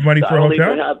your... Do you have money for a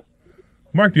hotel?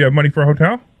 Mark, do you have money for a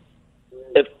hotel?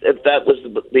 If that was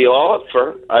the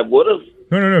offer, I would have.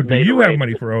 No. Do you have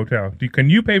money for a hotel? Can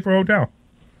you pay for a hotel?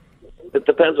 It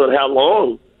depends on how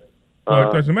long. Well,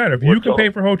 it doesn't matter. If you can pay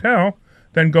for a hotel,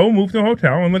 then go move to a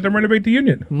hotel and let them renovate the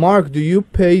unit. Mark, do you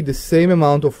pay the same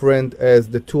amount of rent as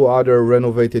the 2 other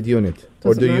renovated units?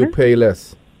 Or do you pay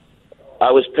less?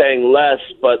 I was paying less,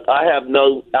 but I have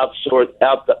no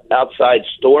outside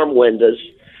storm windows,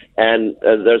 and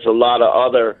there's a lot of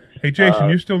other... Hey, Jason,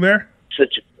 you still there?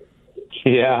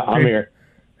 Yeah, I'm here.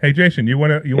 Hey, Jason, you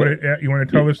want to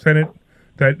tell this tenant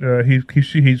that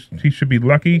he should be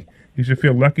lucky. He should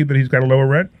feel lucky that he's got a lower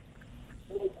rent.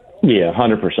 Yeah,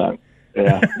 100%.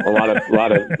 Yeah, a lot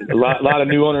of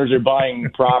new owners are buying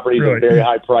properties at a very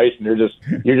high price, and you're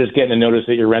just getting a notice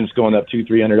that your rent's going up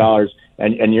 $200-300,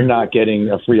 and you're not getting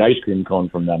a free ice cream cone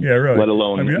from them. Yeah, really. Let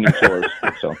alone new stores.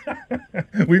 So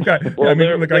we've got. Well,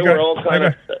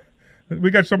 we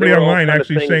got somebody online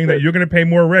actually saying that you're going to pay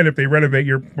more rent if they renovate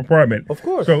your apartment. Of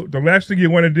course. So the last thing you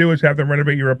want to do is have them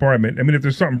renovate your apartment. I mean, if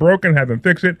there's something broken, have them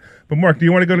fix it. But Mark, do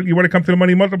you want to go? You want to come to the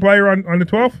Money Multiplier on the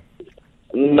 12th?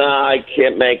 No, I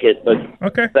can't make it, but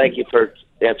okay. Thank you for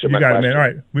answering my question. You got it, man. All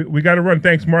right, we got to run.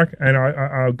 Thanks, Mark,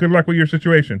 and good luck with your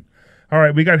situation. All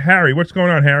right, we got Harry. What's going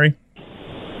on, Harry?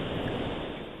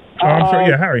 Oh, I'm sorry.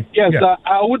 Yeah, Harry. Yes, yeah.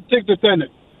 I would take the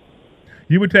tenant.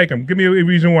 You would take him. Give me a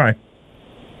reason why.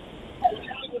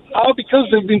 Because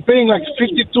they've been paying like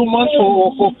 52 months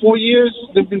for 4 years.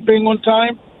 They've been paying on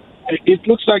time. It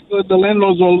looks like the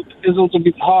landlord is also a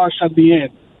bit harsh at the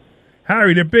end.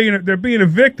 Harry, they're being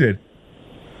evicted.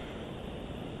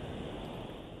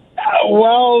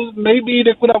 Well, maybe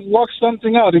they could have worked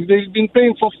something out. If they've been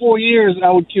paying for 4 years, I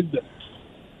would keep them.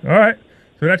 All right,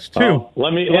 so that's two.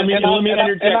 Let me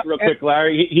interject real quick,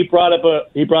 Larry. He brought up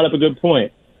a good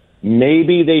point.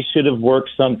 Maybe they should have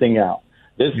worked something out.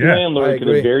 This landlord could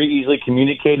have very easily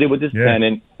communicated with his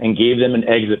tenant and gave them an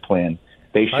exit plan.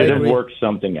 They should have worked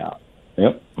something out.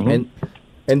 Yep. Mm-hmm.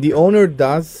 And the owner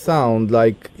does sound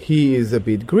like he is a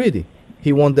bit greedy.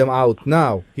 He wants them out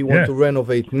now. He wants to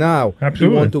renovate now.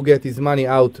 Absolutely. He wants to get his money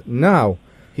out now.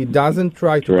 He doesn't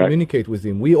try to communicate with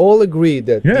him. We all agree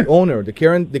that the owner, the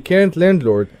current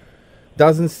landlord,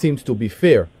 doesn't seem to be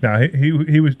fair. No,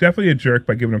 he was definitely a jerk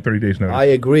by giving him 30 days notice. I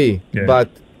agree, but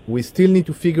we still need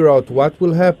to figure out what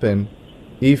will happen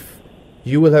if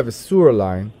you will have a sewer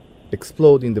line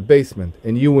explode in the basement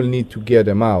and you will need to get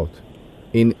them out.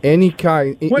 In any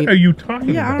kind... What are you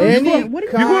talking about? Any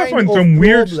you go off on some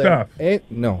weird stuff.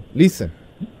 No, listen.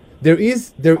 There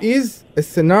is a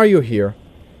scenario here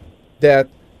that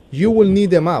you will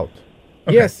need them out.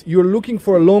 Okay. Yes, you're looking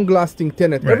for a long-lasting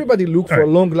tenant. Right. Everybody looks for a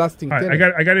long-lasting tenant.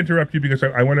 I got to interrupt you because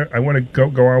I want to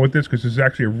go on with this because this is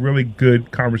actually a really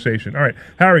good conversation. All right,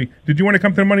 Harry, did you want to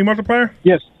come to the Money Multiplier?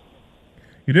 Yes.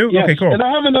 You do? Yes. Okay, cool. And I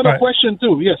have another question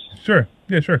too. Yes. Sure.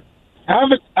 Yeah, sure. I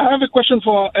have a question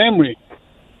for Emery.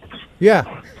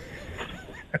 Yeah.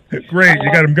 Great,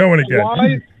 you got him going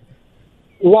again.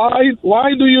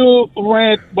 Why do you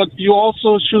rent but you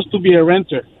also choose to be a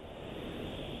renter?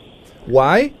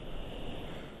 Why?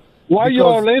 Why you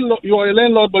are a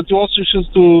landlord but you also choose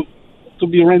to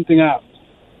be renting out?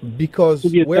 Because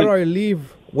where I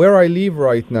live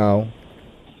right now,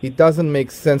 it doesn't make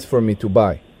sense for me to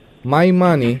buy. My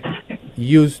money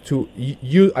used to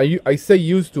I say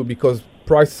used to because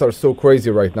prices are so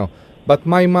crazy right now. But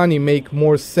my money make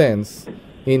more sense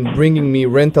in bringing me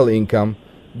rental income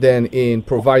than in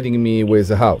providing me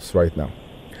with a house right now.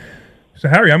 So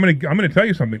Harry, I'm gonna tell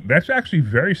you something. That's actually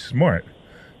very smart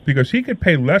because he could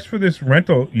pay less for this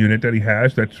rental unit that he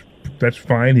has. That's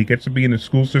fine. He gets to be in the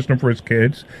school system for his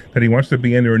kids that he wants to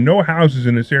be in. There are no houses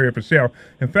in this area for sale.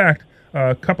 In fact,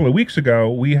 a couple of weeks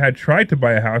ago, we had tried to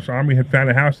buy a house. Omri had found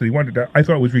a house that he wanted to. I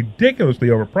thought it was ridiculously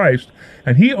overpriced,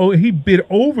 and he bid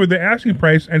over the asking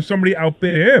price, and somebody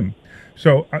outbid him.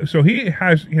 So he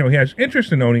has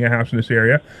interest in owning a house in this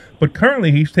area, but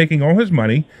currently he's taking all his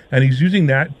money and he's using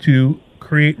that to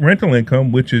create rental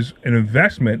income, which is an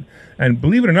investment. And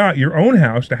believe it or not, your own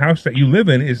house, the house that you live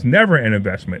in, is never an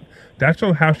investment. That's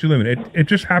the house you live in. It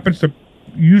just happens to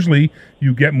usually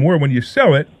you get more when you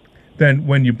sell it than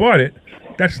when you bought it.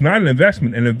 That's not an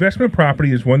investment. An investment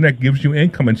property is one that gives you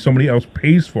income and somebody else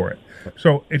pays for it.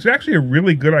 So it's actually a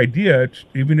really good idea,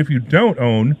 even if you don't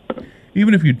own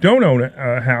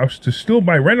a house, to still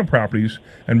buy rental properties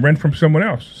and rent from someone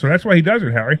else. So that's why he does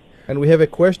it, Harry. And we have a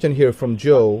question here from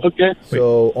Joe. Okay.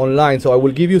 So online. So I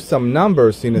will give you some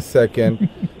numbers in a second.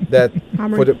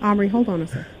 Omri, hold on a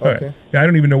second. Okay. Right. Yeah, I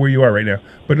don't even know where you are right now.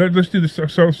 But let's do this.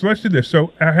 So let's do this.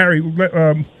 So Harry, we're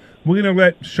going to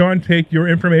let Sean take your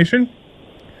information.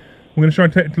 We're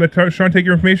going to let Sean take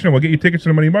your information, and we'll get you tickets to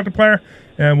the Money Multiplier.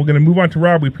 And we're going to move on to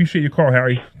Rob. We appreciate your call,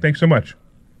 Harry. Thanks so much.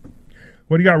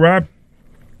 What do you got, Rob?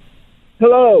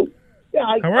 Hello.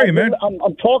 Yeah, how are you, man?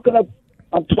 I'm talking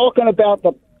about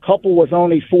the couple with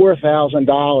only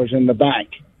 $4,000 in the bank.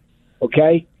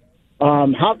 Okay,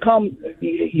 how come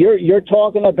you're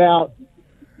talking about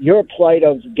your plight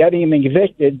of getting them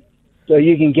evicted so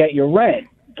you can get your rent,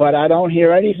 but I don't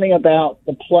hear anything about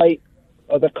the plight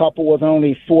of the couple with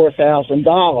only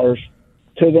 $4,000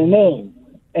 to their name.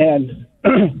 And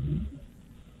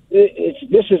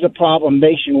this is a problem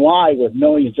nationwide with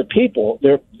millions of people.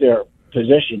 Their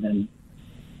position, and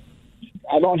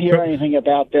I don't hear anything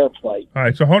about their plight. All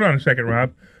right, so hold on a second,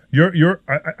 Rob.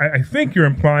 I think you're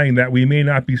implying that we may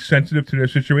not be sensitive to their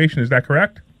situation. Is that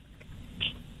correct?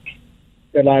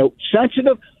 That I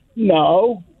sensitive?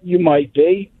 No, you might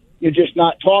be. You're just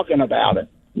not talking about it.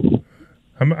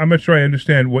 I'm not sure I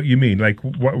understand what you mean. Like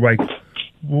what? Like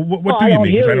what do you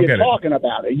mean? I don't get it. Talking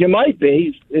about it. You might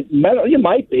be. You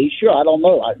might be. Sure, I don't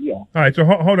know. All right, so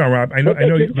hold on, Rob. I know.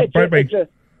 It's a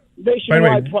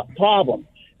nationwide problem.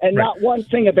 And not one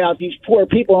thing about these poor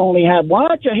people only have. Why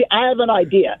don't you? I have an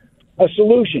idea, a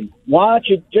solution. Why don't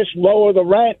you just lower the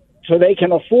rent so they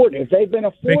can afford it? If they've been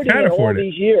affording it all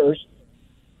these years,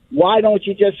 why don't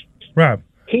you just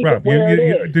keep it where it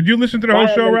is? Did you listen to the whole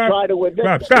show, Rob?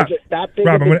 Rob, stop.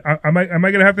 Rob, am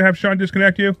I going to have Sean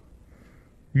disconnect you?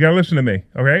 You got to listen to me,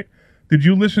 okay? Did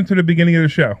you listen to the beginning of the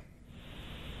show?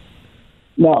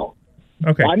 No.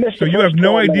 Okay, so you have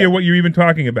no idea what you're even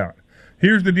talking about.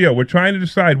 Here's the deal. We're trying to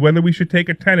decide whether we should take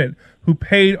a tenant who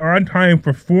paid on time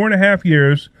for 4.5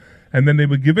 years, and then they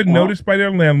were given notice by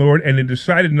their landlord, and they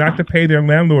decided not to pay their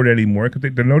landlord anymore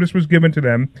because the notice was given to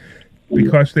them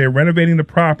because they're renovating the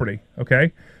property,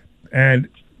 okay? And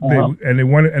they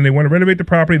want to renovate the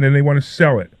property, and then they want to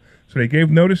sell it. So they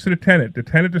gave notice to the tenant. The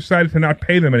tenant decided to not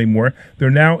pay them anymore. They're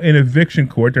now in eviction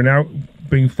court. They're now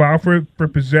being filed for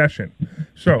possession.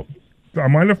 So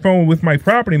I'm on the phone with my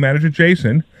property manager,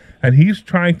 Jason, and he's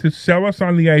trying to sell us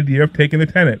on the idea of taking the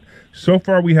tenant. So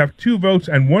far, we have 2 votes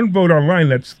and 1 vote online.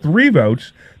 That's 3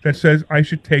 votes that says I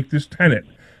should take this tenant.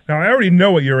 Now, I already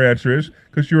know what your answer is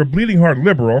because you're a bleeding heart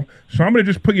liberal, so I'm going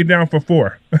to just put you down for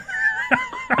 4.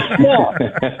 No,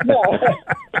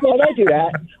 don't do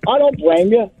that. I don't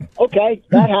blame you. Okay,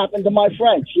 that happened to my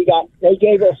friend. They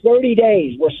gave her 30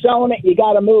 days. We're selling it. You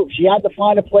got to move. She had to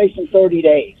find a place in 30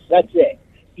 days. That's it.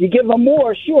 If you give them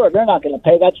more, sure, they're not going to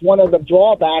pay. That's one of the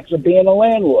drawbacks of being a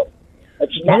landlord.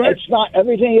 It's not.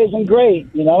 Everything isn't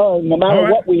great, No matter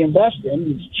what we invest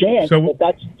in, it's a chance. But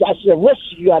that's the risk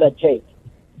you got to take.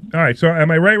 All right. So,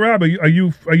 am I right, Rob? Are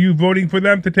you voting for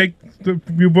them to take?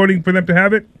 You voting for them to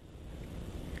have it?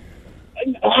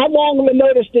 How long of a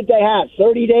notice did they have?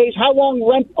 30 days? How long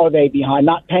rent are they behind?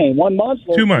 Not paying 1 month?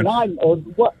 Or 2 months. 9, or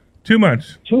what? 2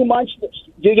 months. 2 months.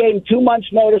 You gave them 2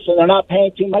 months notice, and they're not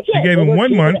paying 2 months. You gave them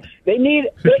 1 month. They need.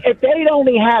 If they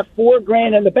only have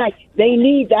 $4,000 in the bank, they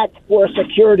need that for a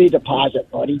security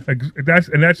deposit, buddy. That's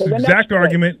the exact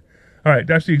argument. All right,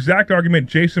 that's the exact argument.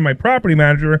 Jason, my property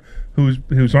manager,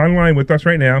 who's online with us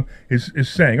right now, is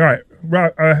saying. All right,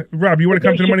 Rob, you want to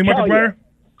come to the money multiplier?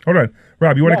 Hold on,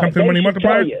 Rob, you want to come to the money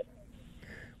multiplier?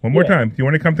 One more time. Do you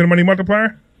want to come to the money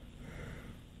multiplier?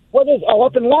 What is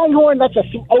up in Longhorn? That's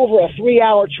over a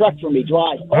 3-hour trek for me.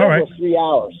 Drive over 3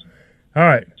 hours. All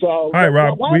right. So, all right,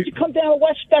 Rob. Why don't you come down to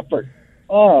West Stepford?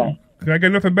 Oh, I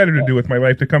got nothing better to do with my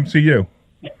life to come see you.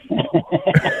 That's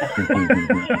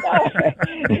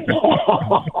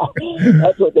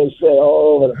what they say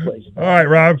all over the place. All right,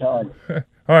 Rob.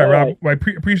 Rob. Well, I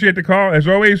appreciate the call as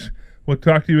always. We'll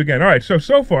talk to you again. All right.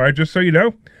 So far, just so you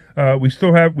know, we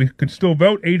can still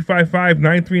vote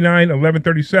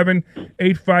 855-939-1137,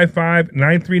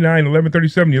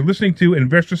 855-939-1137. You're listening to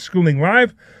Investor Schooling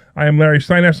Live. I am Larry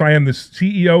Steinhaus. I am the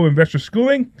CEO of Investor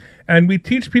Schooling, and we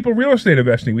teach people real estate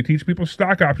investing. We teach people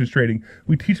stock options trading.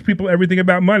 We teach people everything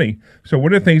about money. So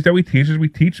one of the things that we teach is we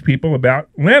teach people about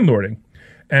landlording.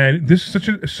 And this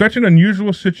is such an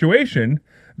unusual situation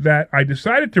that I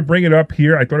decided to bring it up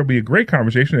here. I thought it would be a great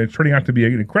conversation, and it's turning out to be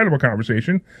an incredible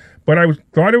conversation. But I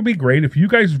thought it would be great if you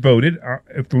guys voted,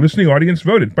 if the listening audience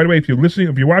voted. By the way, if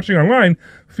you're watching online,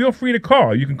 feel free to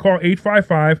call. You can call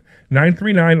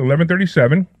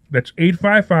 855-939-1137. That's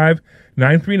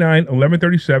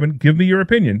 855-939-1137. Give me your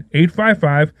opinion.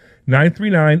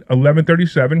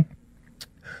 855-939-1137.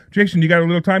 Jason, you got a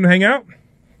little time to hang out?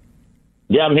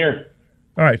 Yeah, I'm here.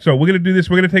 All right, so we're going to do this.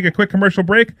 We're going to take a quick commercial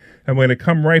break, and we're going to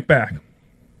come right back.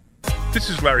 This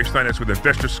is Larry Steinhaus with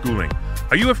Investor Schooling.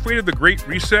 Are you afraid of the Great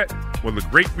Reset? Well, the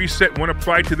Great Reset won't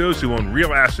apply to those who own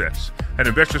real assets. At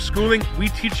Investor Schooling, we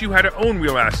teach you how to own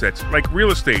real assets like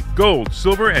real estate, gold,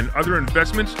 silver, and other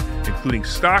investments, including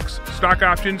stocks, stock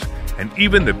options, and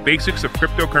even the basics of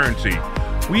cryptocurrency.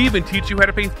 We even teach you how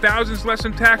to pay thousands less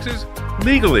in taxes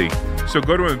legally. So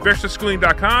go to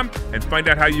investorschooling.com and find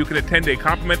out how you can attend a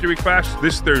complimentary class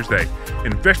this Thursday.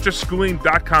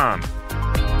 investorschooling.com.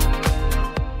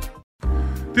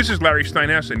 This is Larry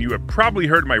Steinhaus, and you have probably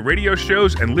heard my radio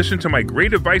shows and listened to my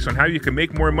great advice on how you can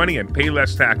make more money and pay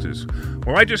less taxes.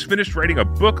 Well, I just finished writing a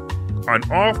book on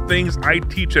all things I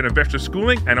teach at Investor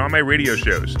Schooling and on my radio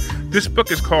shows. This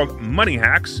book is called Money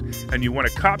Hacks, and you want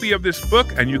a copy of this book,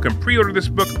 and you can pre-order this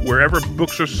book wherever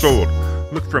books are sold.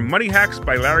 Look for Money Hacks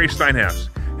by Larry Steinhaus.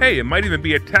 Hey, it might even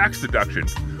be a tax deduction.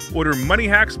 Order Money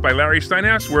Hacks by Larry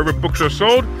Steinhaus wherever books are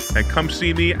sold, and come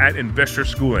see me at Investor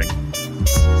Schooling.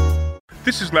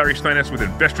 This is Larry Steinhaus with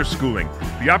Investor Schooling.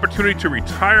 The opportunity to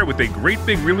retire with a great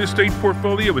big real estate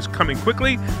portfolio is coming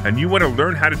quickly, and you want to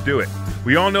learn how to do it.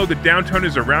 We all know the downturn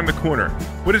is around the corner.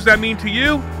 What does that mean to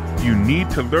you? You need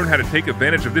to learn how to take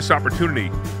advantage of this opportunity,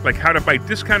 like how to buy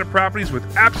discounted properties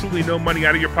with absolutely no money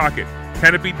out of your pocket.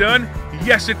 Can it be done?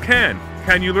 Yes, it can.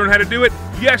 Can you learn how to do it?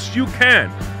 Yes, you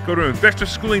can. Go to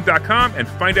investorschooling.com and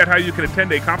find out how you can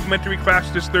attend a complimentary class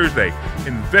this Thursday.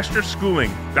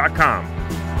 investorschooling.com.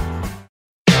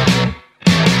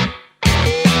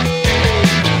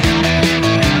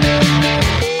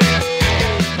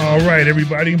 All right,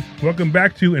 everybody. Welcome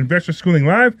back to Investor Schooling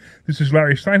Live. This is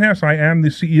Larry Steinhaus. I am the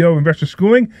CEO of Investor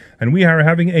Schooling, and we are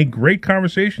having a great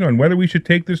conversation on whether we should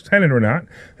take this tenant or not.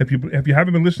 If you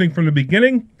haven't been listening from the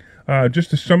beginning,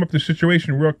 just to sum up the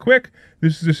situation real quick,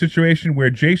 this is a situation where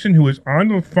Jason, who is on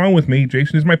the phone with me,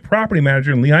 Jason is my property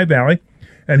manager in Lehigh Valley,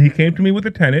 and he came to me with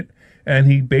a tenant, and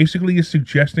he basically is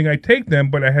suggesting I take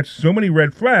them, but I had so many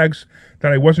red flags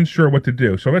that I wasn't sure what to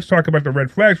do. So let's talk about the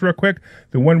red flags real quick.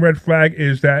 The one red flag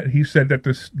is that he said that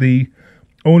the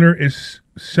owner is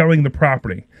selling the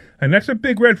property. And that's a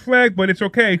big red flag, but it's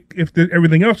okay if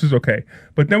everything else is okay.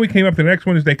 But then we came up to the next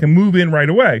one is they can move in right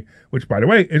away, which, by the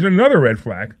way, is another red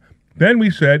flag. Then I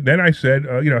said,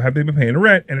 have they been paying the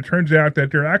rent? And it turns out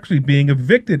that they're actually being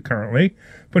evicted currently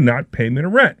for not paying the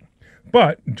rent.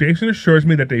 But Jason assures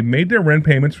me that they made their rent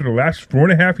payments for the last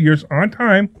 4.5 years on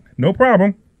time, no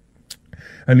problem.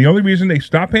 And the only reason they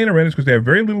stopped paying the rent is because they have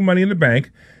very little money in the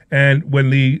bank. And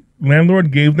when the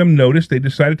landlord gave them notice, they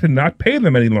decided to not pay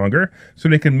them any longer so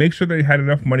they can make sure they had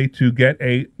enough money to get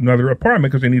another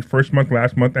apartment because they need first month,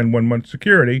 last month, and 1 month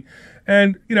security.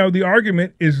 And, the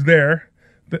argument is there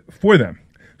for them.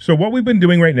 So what we've been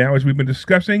doing right now is we've been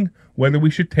discussing whether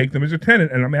we should take them as a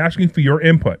tenant, and I'm asking for your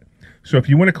input. So if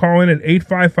you want to call in at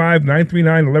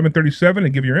 855-939-1137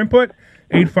 and give your input,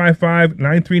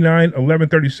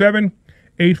 855-939-1137,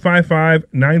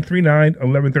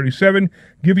 855-939-1137.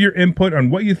 Give your input on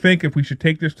what you think if we should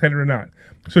take this tenant or not.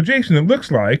 So, Jason, it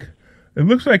looks like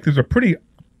there's a pretty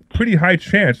high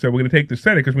chance that we're going to take this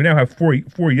tenant because we now have four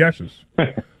yeses.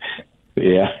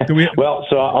 Yeah.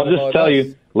 So I'll just tell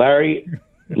you, Larry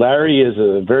is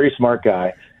a very smart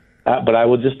guy, but I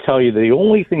will just tell you the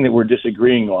only thing that we're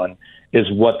disagreeing on is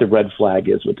what the red flag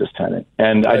is with this tenant.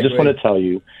 And I just want to tell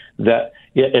you that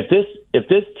if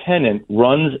this tenant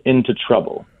runs into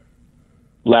trouble,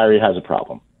 Larry has a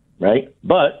problem, right?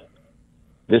 But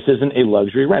this isn't a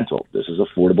luxury rental. This is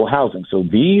affordable housing. So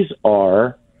these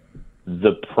are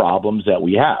the problems that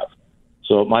we have.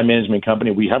 So at my management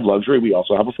company, we have luxury. We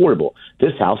also have affordable.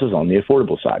 This house is on the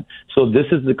affordable side. So this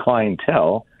is the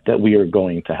clientele that we are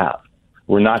going to have.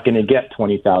 We're not going to get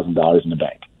 $20,000 in the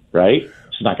bank, right?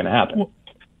 It's not going to happen. Well,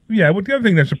 the other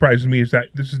thing that surprises me is that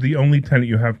this is the only tenant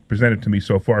you have presented to me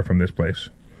so far from this place.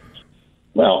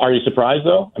 Well, are you surprised,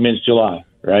 though? I mean, it's July,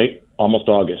 right? Almost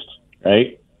August,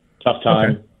 right? Tough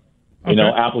time. Okay.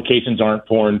 Applications aren't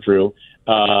pouring through.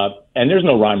 And there's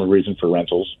no rhyme or reason for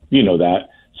rentals. You know that.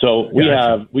 So we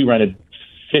rented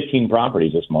 15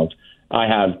 properties this month. I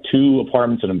have 2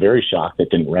 apartments that I'm very shocked that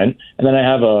didn't rent. And then I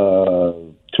have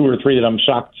 2 or 3 that I'm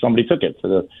shocked somebody took it for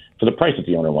the price that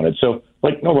the owner wanted. So,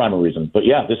 no rhyme or reason. But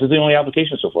yeah, this is the only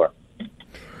application so far.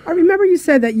 I remember you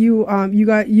said that you or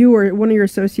one of your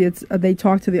associates, they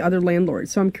talked to the other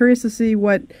landlords. So I'm curious to see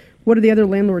what do the other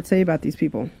landlords say about these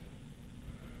people?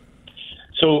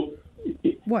 So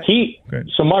what?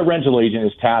 So my rental agent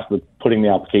is tasked with putting the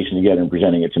application together and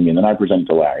presenting it to me, and then I present it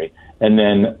to Larry. And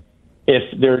then if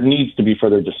there needs to be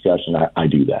further discussion, I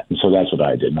do that. And so that's what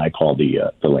I did, and I called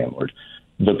the landlord.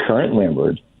 The current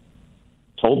landlord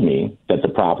told me that the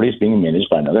property is being managed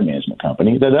by another management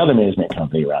company. The other management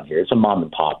company around here, it's a mom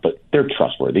and pop, but they're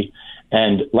trustworthy.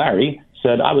 And Larry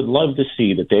said, I would love to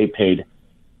see that they paid,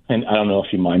 and I don't know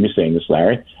if you mind me saying this,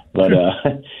 Larry, but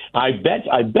I bet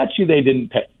you they didn't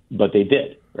pay, but they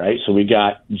did, right? So we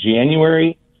got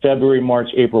January, February, March,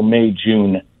 April, May,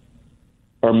 June,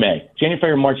 or May. January,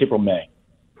 February, March, April, May.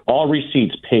 All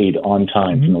receipts paid on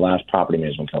time from the last property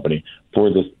management company for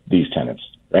these tenants.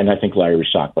 And I think Larry was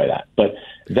shocked by that. But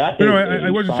that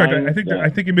I wasn't shocked. I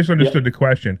think you misunderstood the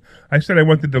question. I said I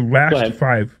wanted the last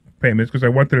 5 payments because I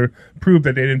wanted to prove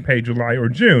that they didn't pay July or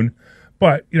June.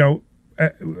 But,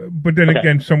 But then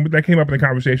again, that came up in the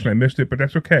conversation. I missed it, but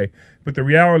that's okay. But the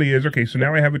reality is, okay, so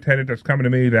now I have a tenant that's coming to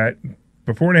me that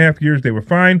for 4.5 years they were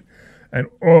fine, and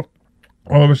all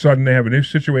of a sudden they have a new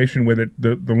situation where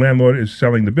the landlord is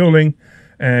selling the building,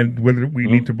 and whether we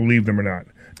need to believe them or not.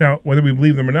 Now, whether we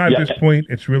believe them or not at this point,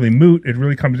 it's really moot. It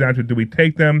really comes down to, do we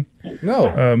take them?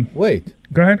 No. Wait.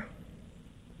 Go ahead.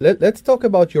 Let's talk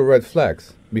about your red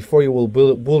flags before you will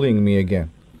bullying me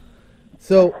again.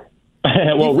 So,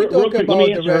 well, real quick, let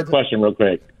me answer your question real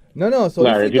quick. No. So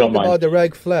Larry, if you talk about the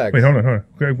red flags. Wait, hold on.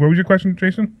 What was your question,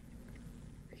 Jason?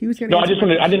 He was going to. No, I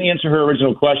didn't answer her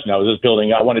original question. I was just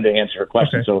building. I wanted to answer her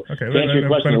question. So to answer your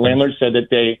question, the landlord said that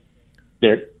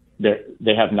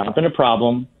they have not been a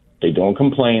problem. They don't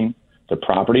complain. The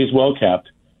property is well kept,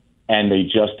 and they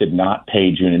just did not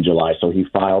pay June and July. So he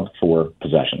filed for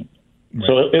possession. Right.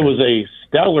 So it was a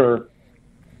stellar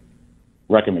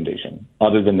recommendation,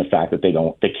 other than the fact that they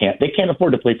can't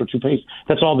afford to pay for two places.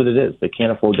 That's all that it is. They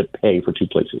can't afford to pay for two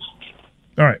places.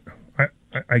 All right.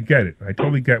 I get it. I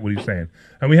totally get what he's saying.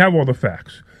 And we have all the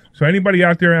facts. So anybody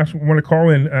out there want to call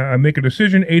in, make a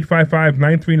decision,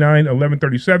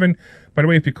 855-939-1137. By the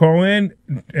way, if you call in,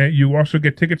 you also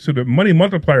get tickets to the Money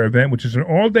Multiplier event, which is an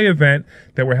all-day event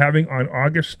that we're having on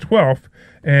August 12th.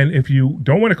 And if you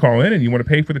don't want to call in and you want to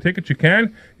pay for the tickets, you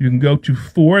can. You can go to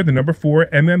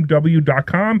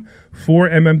 4mmw.com,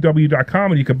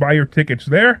 4mmw.com, and you can buy your tickets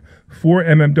there,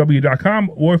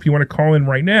 4mmw.com. Or if you want to call in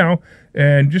right now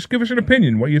and just give us an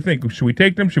opinion, what you think. Should we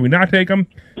take them? Should we not take them?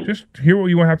 Just hear what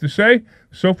you have to say.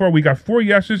 So far, we got 4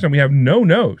 yeses and we have no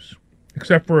nos,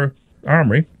 except for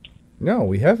Omri. No,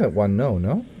 we haven't one no.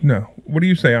 No. What do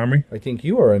you say, Omri? I think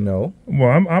you are a no.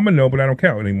 Well, I'm a no, but I don't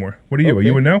count anymore. What are you? Okay. Are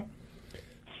you a no?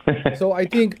 So I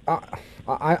think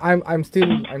I'm still.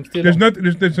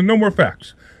 There's no more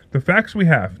facts. The facts we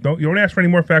have. You don't ask for any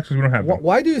more facts because we don't have them.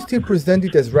 Why do you still present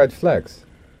it as red flags?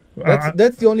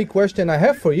 That's the only question I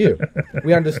have for you.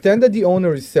 We understand that the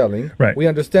owner is selling. Right. We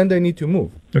understand they need to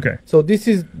move. Okay. So this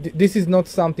is not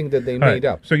something that they made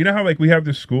up. So you know how we have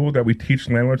this school that we teach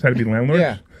landlords how to be landlords?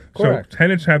 Yeah. Correct. So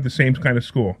tenants have the same kind of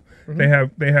school.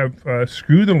 Mm-hmm. They have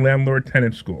Screw the Landlord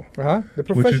Tenant School, the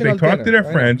professional which is they talk to their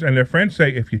friends, and their friends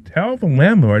say, if you tell the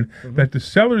landlord that the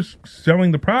seller's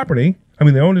selling the property,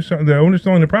 the owner's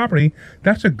selling the property,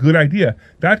 that's a good idea.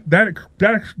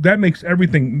 That makes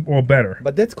everything all better.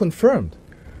 But that's confirmed.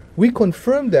 We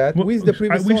confirmed that with the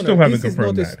previous owner. We still haven't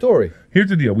confirmed that. This is not a story. Here's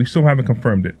the deal. We still haven't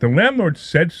confirmed it. The landlord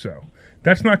said so.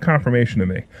 That's not confirmation to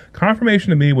me. Confirmation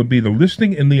to me would be the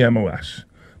listing in the MLS.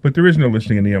 But there is no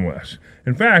listing in the MLS.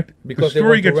 In fact, the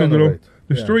story gets a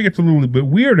little bit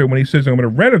weirder when he says, I'm going to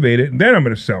renovate it and then I'm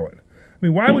going to sell it. I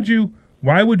mean, why would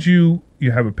you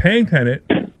have a paying tenant?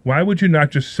 Why would you not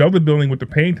just sell the building with the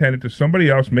paying tenant to somebody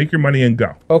else, make your money and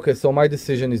go? Okay, so my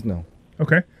decision is no.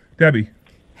 Okay. Debbie.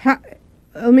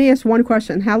 Let me ask one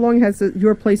question. How long has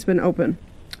your place been open?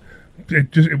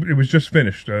 It was just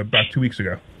finished about 2 weeks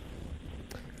ago.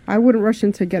 I wouldn't rush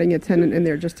into getting a tenant in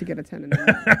there just to get a tenant in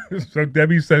there. So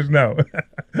Debbie says no.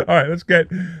 All right, let's get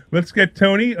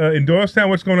Tony in Doylestown.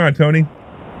 What's going on, Tony?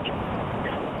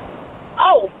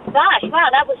 Oh gosh, wow,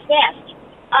 that was fast.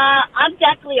 I'm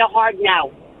definitely a hard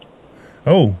no.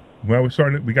 Oh, well,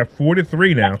 we got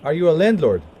 4-3 now. Are you a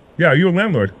landlord? Yeah, are you a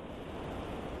landlord?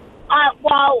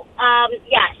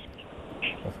 Yes.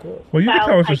 Of course. Well, you can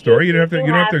tell us a story. You don't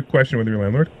have to question whether you're a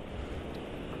landlord.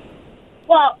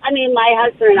 Well, my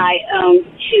husband and I own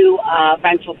 2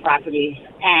 rental properties,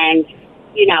 and,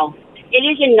 it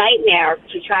is a nightmare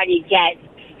to try to get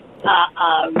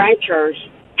renters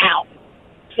out.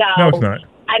 So, no, it's not.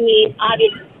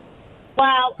 Obviously,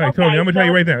 well, hey, Tony, I'm going to tell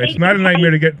you right now, it's not a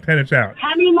nightmare to get tenants out.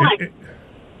 How many months?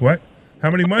 What?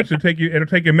 How many months? It'll take you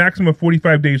a maximum of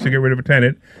 45 days to get rid of a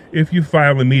tenant if you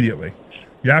file immediately.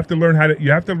 You have to learn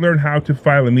how to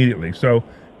file immediately. So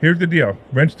here's the deal.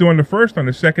 Rent's due on the 1st, on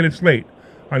the 2nd it's late.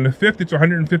 On the 5th, it's a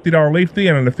 $150 late fee,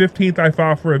 and on the 15th, I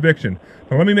file for eviction.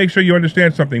 Now, let me make sure you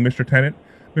understand something, Mr. Tenant.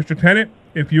 Mr. Tenant,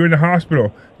 if you're in the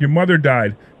hospital, your mother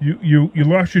died, you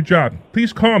lost your job,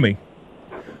 please call me.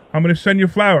 I'm going to send you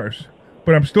flowers,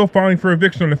 but I'm still filing for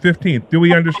eviction on the 15th. Do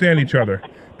we understand each other?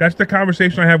 That's the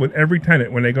conversation I have with every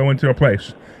tenant when they go into a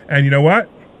place. And you know what?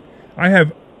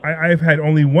 I've had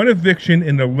only one eviction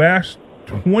in the last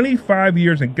 25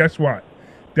 years, and guess what?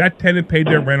 That tenant paid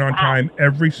their rent on time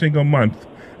every single month.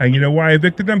 And you know why I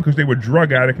evicted them? Because they were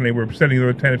drug addicts and they were upsetting the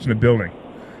other tenants in the building.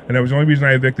 And that was the only reason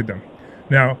I evicted them.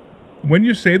 Now, when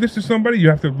you say this to somebody, you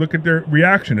have to look at their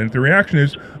reaction. And if the reaction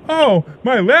is, oh,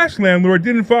 my last landlord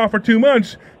didn't file for 2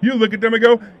 months, you look at them and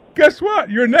go, guess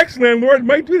what? Your next landlord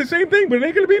might do the same thing, but it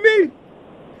ain't going to be me.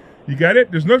 You got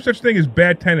it? There's no such thing as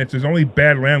bad tenants. There's only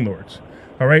bad landlords.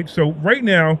 All right. So right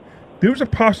now, there's a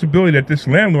possibility that this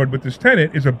landlord with this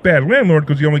tenant is a bad landlord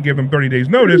because he only gave them 30 days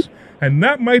notice, and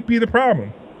that might be the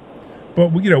problem. But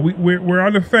we're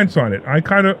on the fence on it. I'm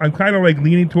kind of like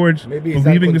leaning towards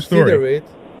believing the story.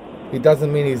 It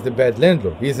doesn't mean he's the bad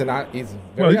landlord. He's a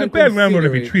bad landlord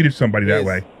if he treated somebody that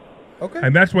way. Okay.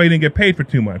 And that's why he didn't get paid for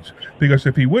 2 months. Because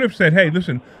if he would have said, hey,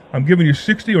 listen, I'm giving you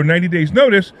 60 or 90 days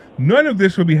notice, none of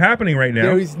this would be happening right now.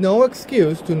 There is no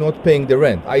excuse to not paying the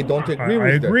rent. I don't agree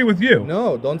with that. I agree with you.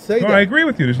 No, don't say that. I agree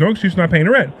with you. There's no excuse not paying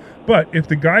the rent. But if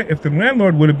the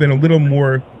landlord would have been a little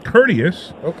more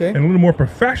courteous and a little more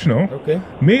professional,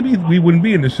 maybe we wouldn't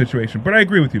be in this situation. But I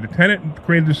agree with you. The tenant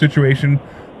created the situation,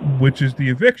 which is the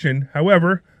eviction.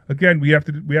 However, again, we have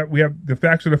the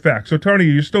facts are the facts. So Tony,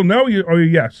 you still no, or you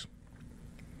yes?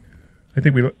 I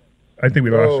think we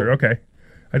lost her. Okay.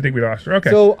 I think we lost her. Okay.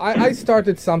 So I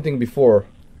started something before,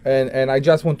 and I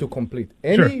just want to complete.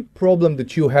 Any problem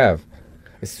that you have,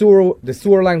 the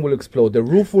sewer line will explode, the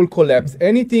roof will collapse,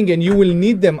 anything, and you will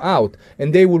need them out,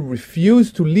 and they will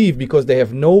refuse to leave because they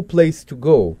have no place to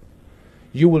go.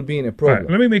 You will be in a problem.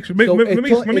 Let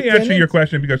me answer your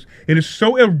question because it is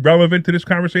so irrelevant to this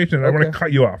conversation, and I want to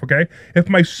cut you off. Okay. If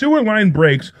my sewer line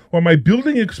breaks or my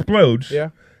building explodes,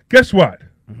 guess what?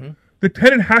 Mm-hmm. The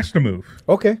tenant has to move.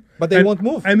 Okay, but they won't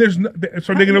move. And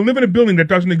so they're going to live in a building that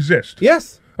doesn't exist.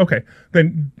 Yes. Okay.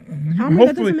 Then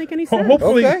that doesn't make any sense.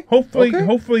 Hopefully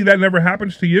that never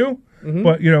happens to you. Mm-hmm.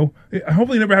 But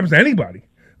hopefully it never happens to anybody.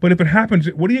 But if it happens,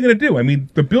 what are you going to do? I mean,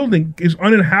 the building is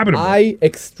uninhabitable.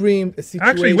 Extreme situation.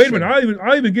 Actually, wait a minute.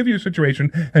 I'll even give you a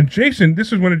situation. And Jason,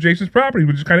 this is one of Jason's properties,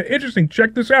 which is kind of interesting.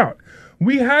 Check this out.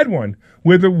 We had one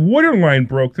where the water line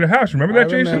broke to the house. Remember that,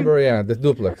 Jason? I remember, yeah, the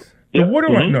duplex. The water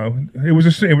line, no, it was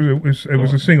a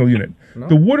single unit. No?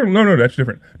 The water, no, that's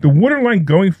different. The water line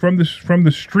going from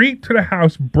the street to the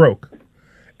house broke,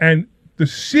 and the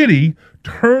city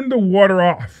turned the water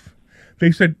off.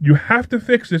 They said you have to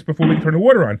fix this before we can turn the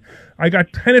water on. I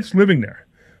got tenants living there,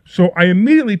 so I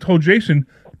immediately told Jason,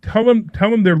 tell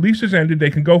them their lease is ended.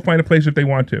 They can go find a place if they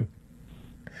want to.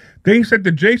 They said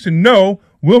to Jason, no,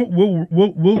 we'll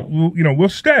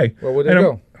stay. Where would they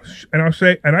go?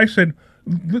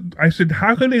 I said,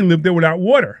 how can they live there without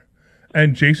water?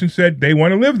 And Jason said they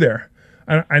want to live there.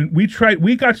 And we tried.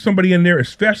 We got somebody in there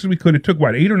as fast as we could. It took,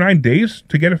 8 or 9 days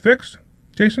to get it fixed,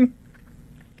 Jason?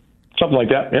 Something like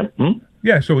that, yeah. Mm-hmm.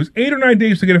 Yeah, so it was 8 or 9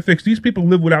 days to get it fixed. These people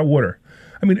live without water.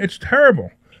 I mean, it's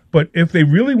terrible. But if they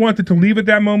really wanted to leave at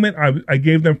that moment, I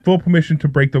gave them full permission to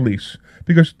break the lease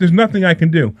because there's nothing I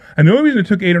can do. And the only reason it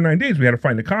took 8 or 9 days, we had to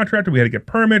find the contractor, we had to get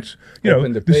permits.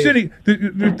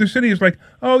 The city is like,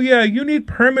 oh yeah, you need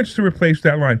permits to replace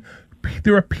that line.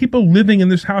 There are people living in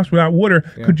this house without water.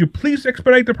 Yeah. Could you please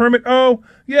expedite the permit? Oh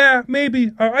yeah,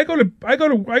 maybe. I go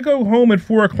home at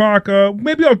 4:00.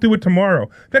 Maybe I'll do it tomorrow.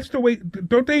 That's the way.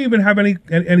 Don't they even have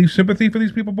any sympathy for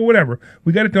these people? But whatever,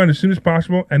 we got it done as soon as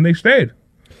possible, and they stayed.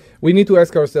 We need to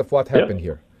ask ourselves what happened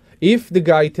here. If the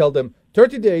guy tell them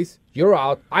 30 days, you're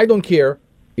out, I don't care,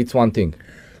 it's one thing.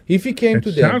 If he came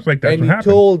to them and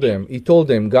he told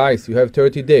them, guys, you have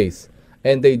 30 days,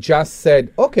 and they just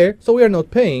said, okay, so we are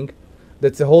not paying,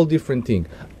 that's a whole different thing.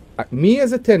 Me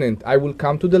as a tenant, I will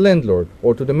come to the landlord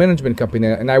or to the management company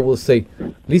and I will say,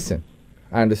 listen,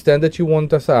 I understand that you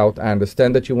want us out, I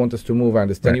understand that you want us to move, I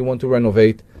understand you want to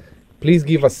renovate. Please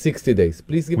give us 60 days.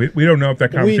 Please give. We don't know if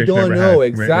that conversation. We don't know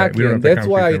exactly, and that's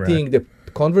why I think the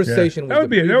conversation. That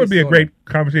would be a great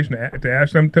conversation to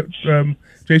ask them,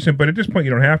 Jason. But at this point,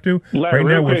 you don't have to. Larry,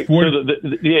 right now,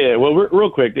 we're real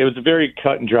quick. It was a very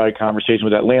cut and dry conversation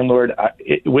with that landlord.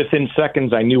 Within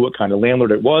seconds, I knew what kind of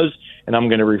landlord it was, and I'm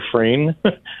going to refrain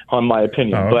on my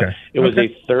opinion. But it was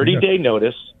a 30-day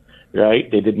notice.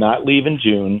 Right? They did not leave in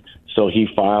June. So he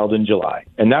filed in July,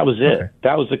 and that was it. Okay.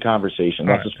 That was the conversation.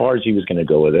 That's as far as he was going to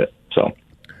go with it. So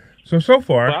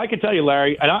far, but I can tell you,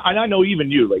 Larry, and I know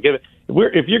even you. Like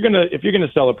if you're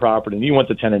gonna sell a property and you want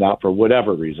the tenant out for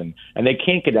whatever reason, and they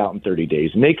can't get out in 30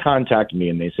 days, and they contact me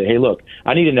and they say, hey, look,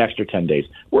 I need an extra 10 days.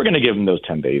 We're going to give them those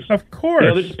 10 days. Of course,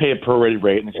 they just pay a prorated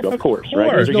rate, and they go, of course, right?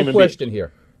 There's no question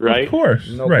here, right? Of course,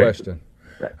 no question.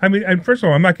 I mean, and first of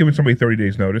all, I'm not giving somebody 30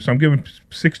 days notice. I'm giving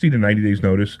 60 to 90 days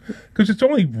notice because it's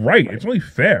only right. It's only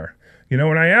fair, And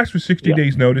I asked for 60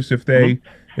 days notice if they're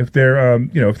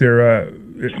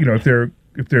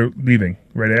leaving,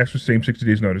 right? I asked for the same 60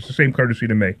 days notice, the same courtesy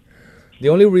to me. The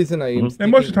only reason I am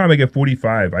and most of the time I get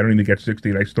 45. I don't even get 60,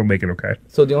 and I still make it okay.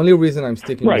 So the only reason I'm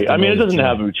sticking right. I mean, it doesn't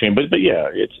have a chain, but yeah,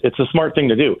 it's a smart thing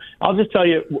to do. I'll just tell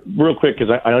you real quick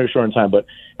because I know you're short on time, but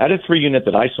at a 3-unit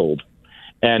that I sold,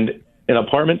 and in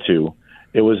apartment 2,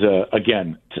 it was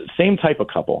again same type of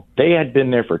couple. They had been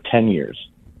there for 10 years.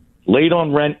 Late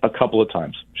on rent a couple of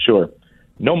times. Sure.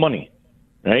 No money,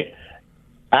 right?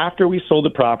 After we sold the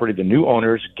property, the new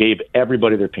owners gave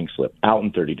everybody their pink slip out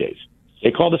in 30 days.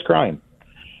 They called us crying.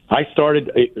 I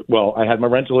had my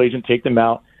rental agent take them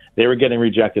out. They were getting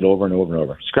rejected over and over and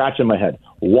over. Scratching my head.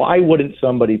 Why wouldn't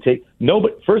somebody take... No,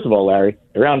 but first of all, Larry,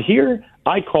 around here,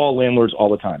 I call landlords all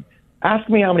the time. Ask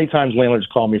me how many times landlords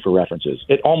call me for references.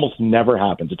 It almost never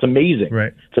happens. It's amazing.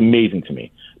 Right. It's amazing to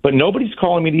me. But nobody's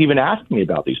calling me to even ask me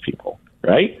about these people,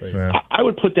 right? Yeah. I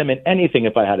would put them in anything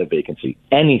if I had a vacancy.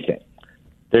 Anything.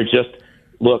 They're just...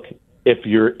 Look, if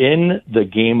you're in the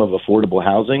game of affordable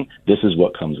housing, this is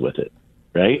what comes with it,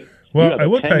 right? Well, I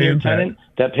will tell you tenant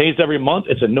that pays every month.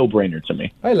 It's a no-brainer to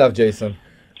me. I love Jason.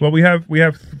 Well, we have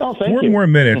 4 more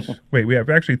minutes. Wait, we have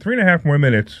actually 3.5 more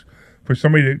minutes for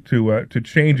somebody to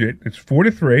change it. It's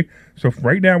 4-3. So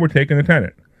right now we're taking the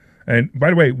tenant. And by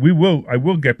the way, I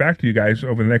will get back to you guys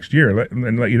over the next year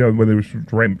and let you know whether it was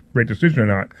the right decision or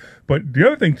not. But the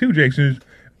other thing too, Jason,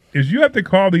 is you have to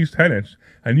call these tenants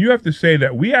and you have to say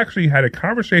that we actually had a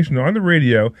conversation on the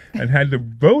radio and had the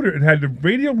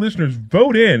radio listeners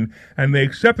vote in and they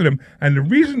accepted them. And the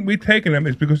reason we've taken them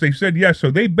is because they said yes,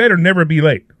 so they better never be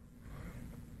late.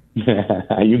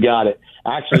 You got it.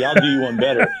 Actually, I'll do you one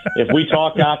better. If we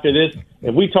talk after this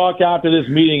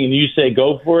meeting and you say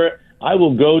go for it, I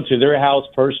will go to their house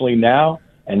personally now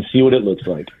and see what it looks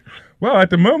like. Well,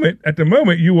 at the moment,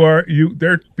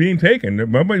 they're being taken. The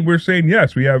moment we're saying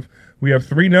yes, we have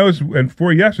 3 no's and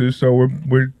 4 yeses, so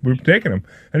we're taking them.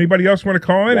 Anybody else want to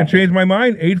call in and change my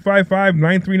mind?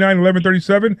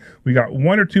 855-939-1137. We got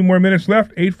 1 or 2 more minutes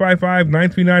left.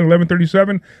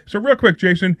 855-939-1137. So real quick,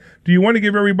 Jason, do you want to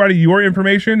give everybody your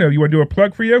information? Or you want to do a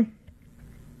plug for you?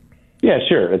 Yeah,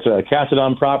 sure. It's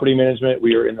Cassadon Property Management.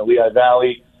 We are in the Lehigh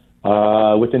Valley,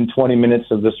 within 20 minutes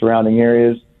of the surrounding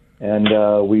areas, and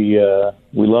we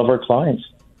love our clients.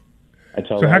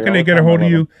 So how can they get a hold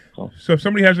of you? So if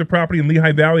somebody has a property in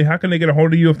Lehigh Valley, how can they get a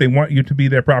hold of you if they want you to be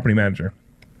their property manager?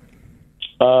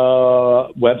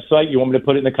 Website. You want me to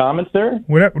put it in the comments there?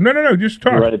 Whatever. No. Just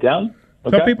talk. You write it down.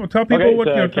 Okay. Tell people tell people how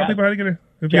to get it.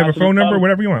 If you have a phone number,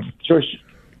 whatever you want. Sure.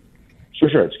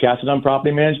 It's Cassadon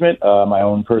Property Management. My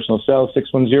own personal cell,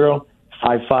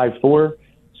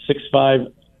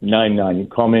 610-554-6599. You can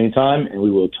call me anytime, and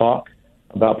we will talk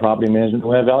about property management in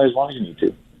Lehigh Valley as long as you need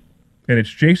to. And it's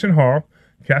Jason Hall,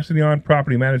 Cassadon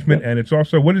Property Management, and it's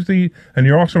also and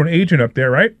you're also an agent up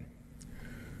there, right?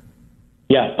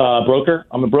 Yeah, broker.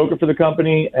 I'm a broker for the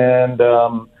company, and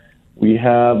we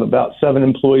have about 7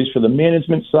 employees for the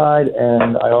management side,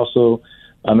 and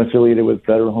I'm affiliated with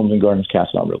Federal Homes and Gardens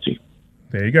Cassadon Realty.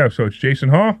 There you go. So it's Jason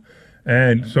Hall.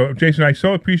 And so, Jason, I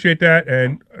so appreciate that,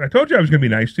 and I told you I was going to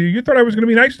be nice to you. You thought I was going to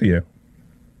be nice to you.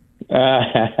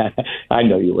 I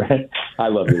know you were. I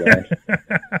love you, Larry.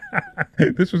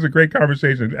 This was a great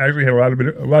conversation. Actually had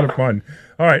a lot of fun.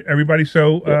 All right, everybody.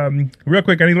 So, real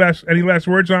quick, any last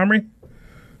words, Omri?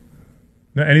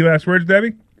 No, any last words,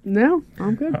 Debbie? No,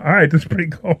 I'm good. All right, that's pretty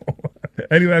cool.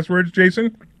 Any last words,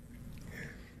 Jason?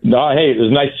 No, hey, it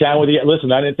was nice chatting with you.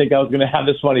 Listen, I didn't think I was going to have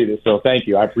this funny, so thank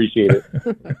you. I appreciate it.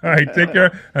 All right, take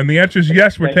care. And the answer is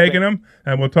yes, we're taking them,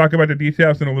 and we'll talk about the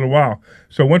details in a little while.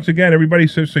 So once again, everybody,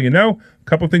 so you know, a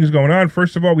couple things going on.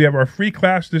 First of all, we have our free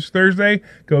class this Thursday.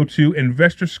 Go to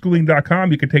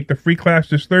investorschooling.com. You can take the free class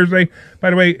this Thursday.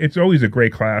 By the way, it's always a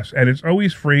great class, and it's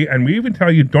always free, and we even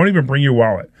tell you, don't even bring your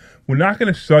wallet. We're not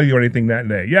going to sell you anything that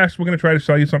day. Yes, we're going to try to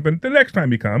sell you something the next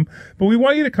time you come, but we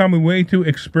want you to come and we want you to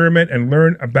experiment and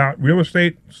learn about real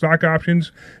estate, stock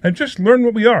options, and just learn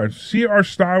what we are. See our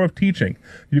style of teaching.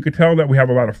 You can tell that we have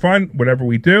a lot of fun, whatever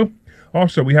we do.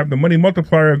 Also, we have the Money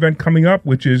Multiplier event coming up,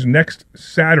 which is next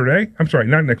Saturday. I'm sorry,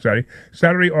 not next Saturday.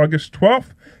 Saturday, August 12th.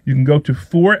 You can go to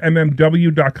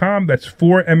 4mmw.com. That's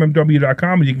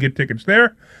 4mmw.com, and you can get tickets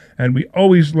there. And we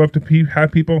always love to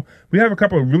have people. We have a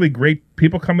couple of really great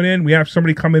people coming in. We have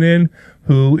somebody coming in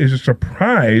who is a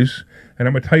surprise, and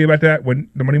I'm going to tell you about that when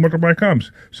the Money Multiplier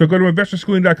comes. So go to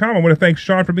investorschooling.com. I want to thank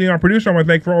Sean for being our producer. I want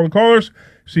to thank for all the callers.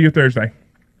 See you Thursday.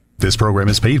 This program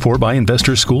is paid for by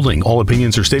Investor Schooling. All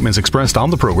opinions or statements expressed on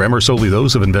the program are solely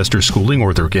those of Investor Schooling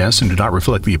or their guests and do not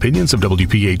reflect the opinions of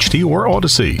WPHT or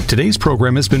Odyssey. Today's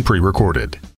program has been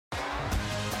pre-recorded.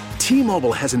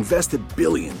 T-Mobile has invested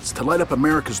billions to light up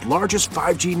America's largest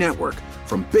 5G network,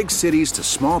 from big cities to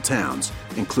small towns,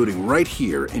 including right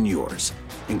here in yours.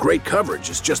 And great coverage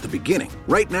is just the beginning.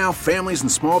 Right now, families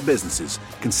and small businesses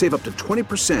can save up to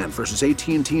 20% versus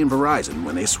AT&T and Verizon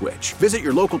when they switch. Visit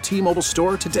your local T-Mobile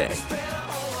store today.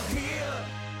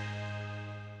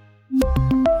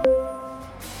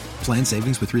 Plan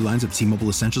savings with 3 lines of T-Mobile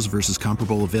Essentials versus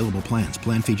comparable available plans.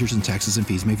 Plan features and taxes and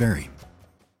fees may vary.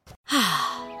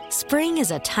 Spring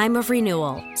is a time of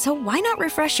renewal, so why not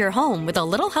refresh your home with a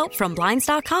little help from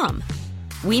Blinds.com?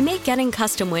 We make getting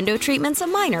custom window treatments a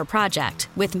minor project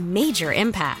with major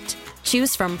impact.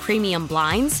 Choose from premium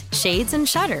blinds, shades, and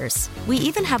shutters. We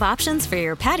even have options for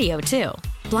your patio, too.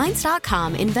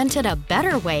 Blinds.com invented a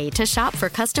better way to shop for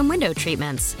custom window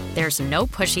treatments. There's no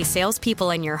pushy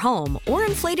salespeople in your home or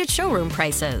inflated showroom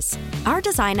prices. Our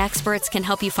design experts can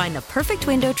help you find the perfect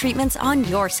window treatments on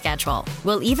your schedule.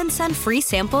 We'll even send free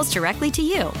samples directly to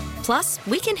you. Plus,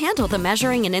 we can handle the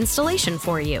measuring and installation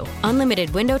for you.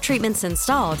 Unlimited window treatments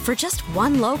installed for just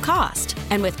one low cost.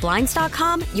 And with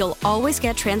Blinds.com, you'll always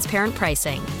get transparent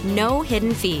pricing. No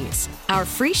hidden fees. Our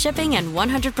free shipping and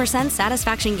 100%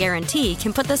 satisfaction guarantee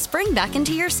can put the spring back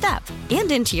into your step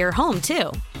and into your home,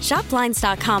 too. Shop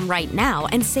Blinds.com right now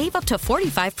and save up to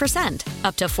 45%.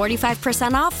 Up to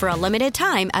 45% off for a limited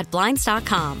time at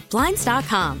Blinds.com.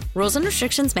 Blinds.com. Rules and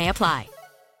restrictions may apply.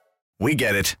 We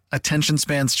get it. Attention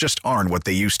spans just aren't what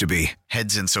they used to be.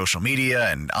 Heads in social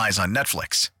media and eyes on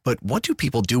Netflix. But what do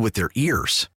people do with their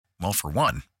ears? Well, for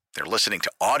one, they're listening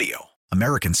to audio.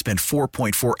 Americans spend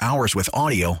 4.4 hours with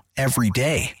audio every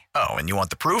day. Oh, and you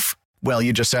want the proof? Well,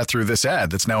 you just sat through this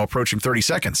ad that's now approaching 30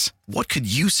 seconds. What could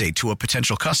you say to a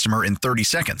potential customer in 30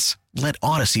 seconds? Let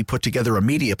Odyssey put together a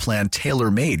media plan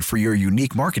tailor-made for your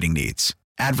unique marketing needs.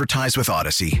 Advertise with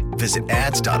Odyssey. Visit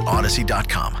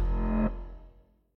ads.odyssey.com.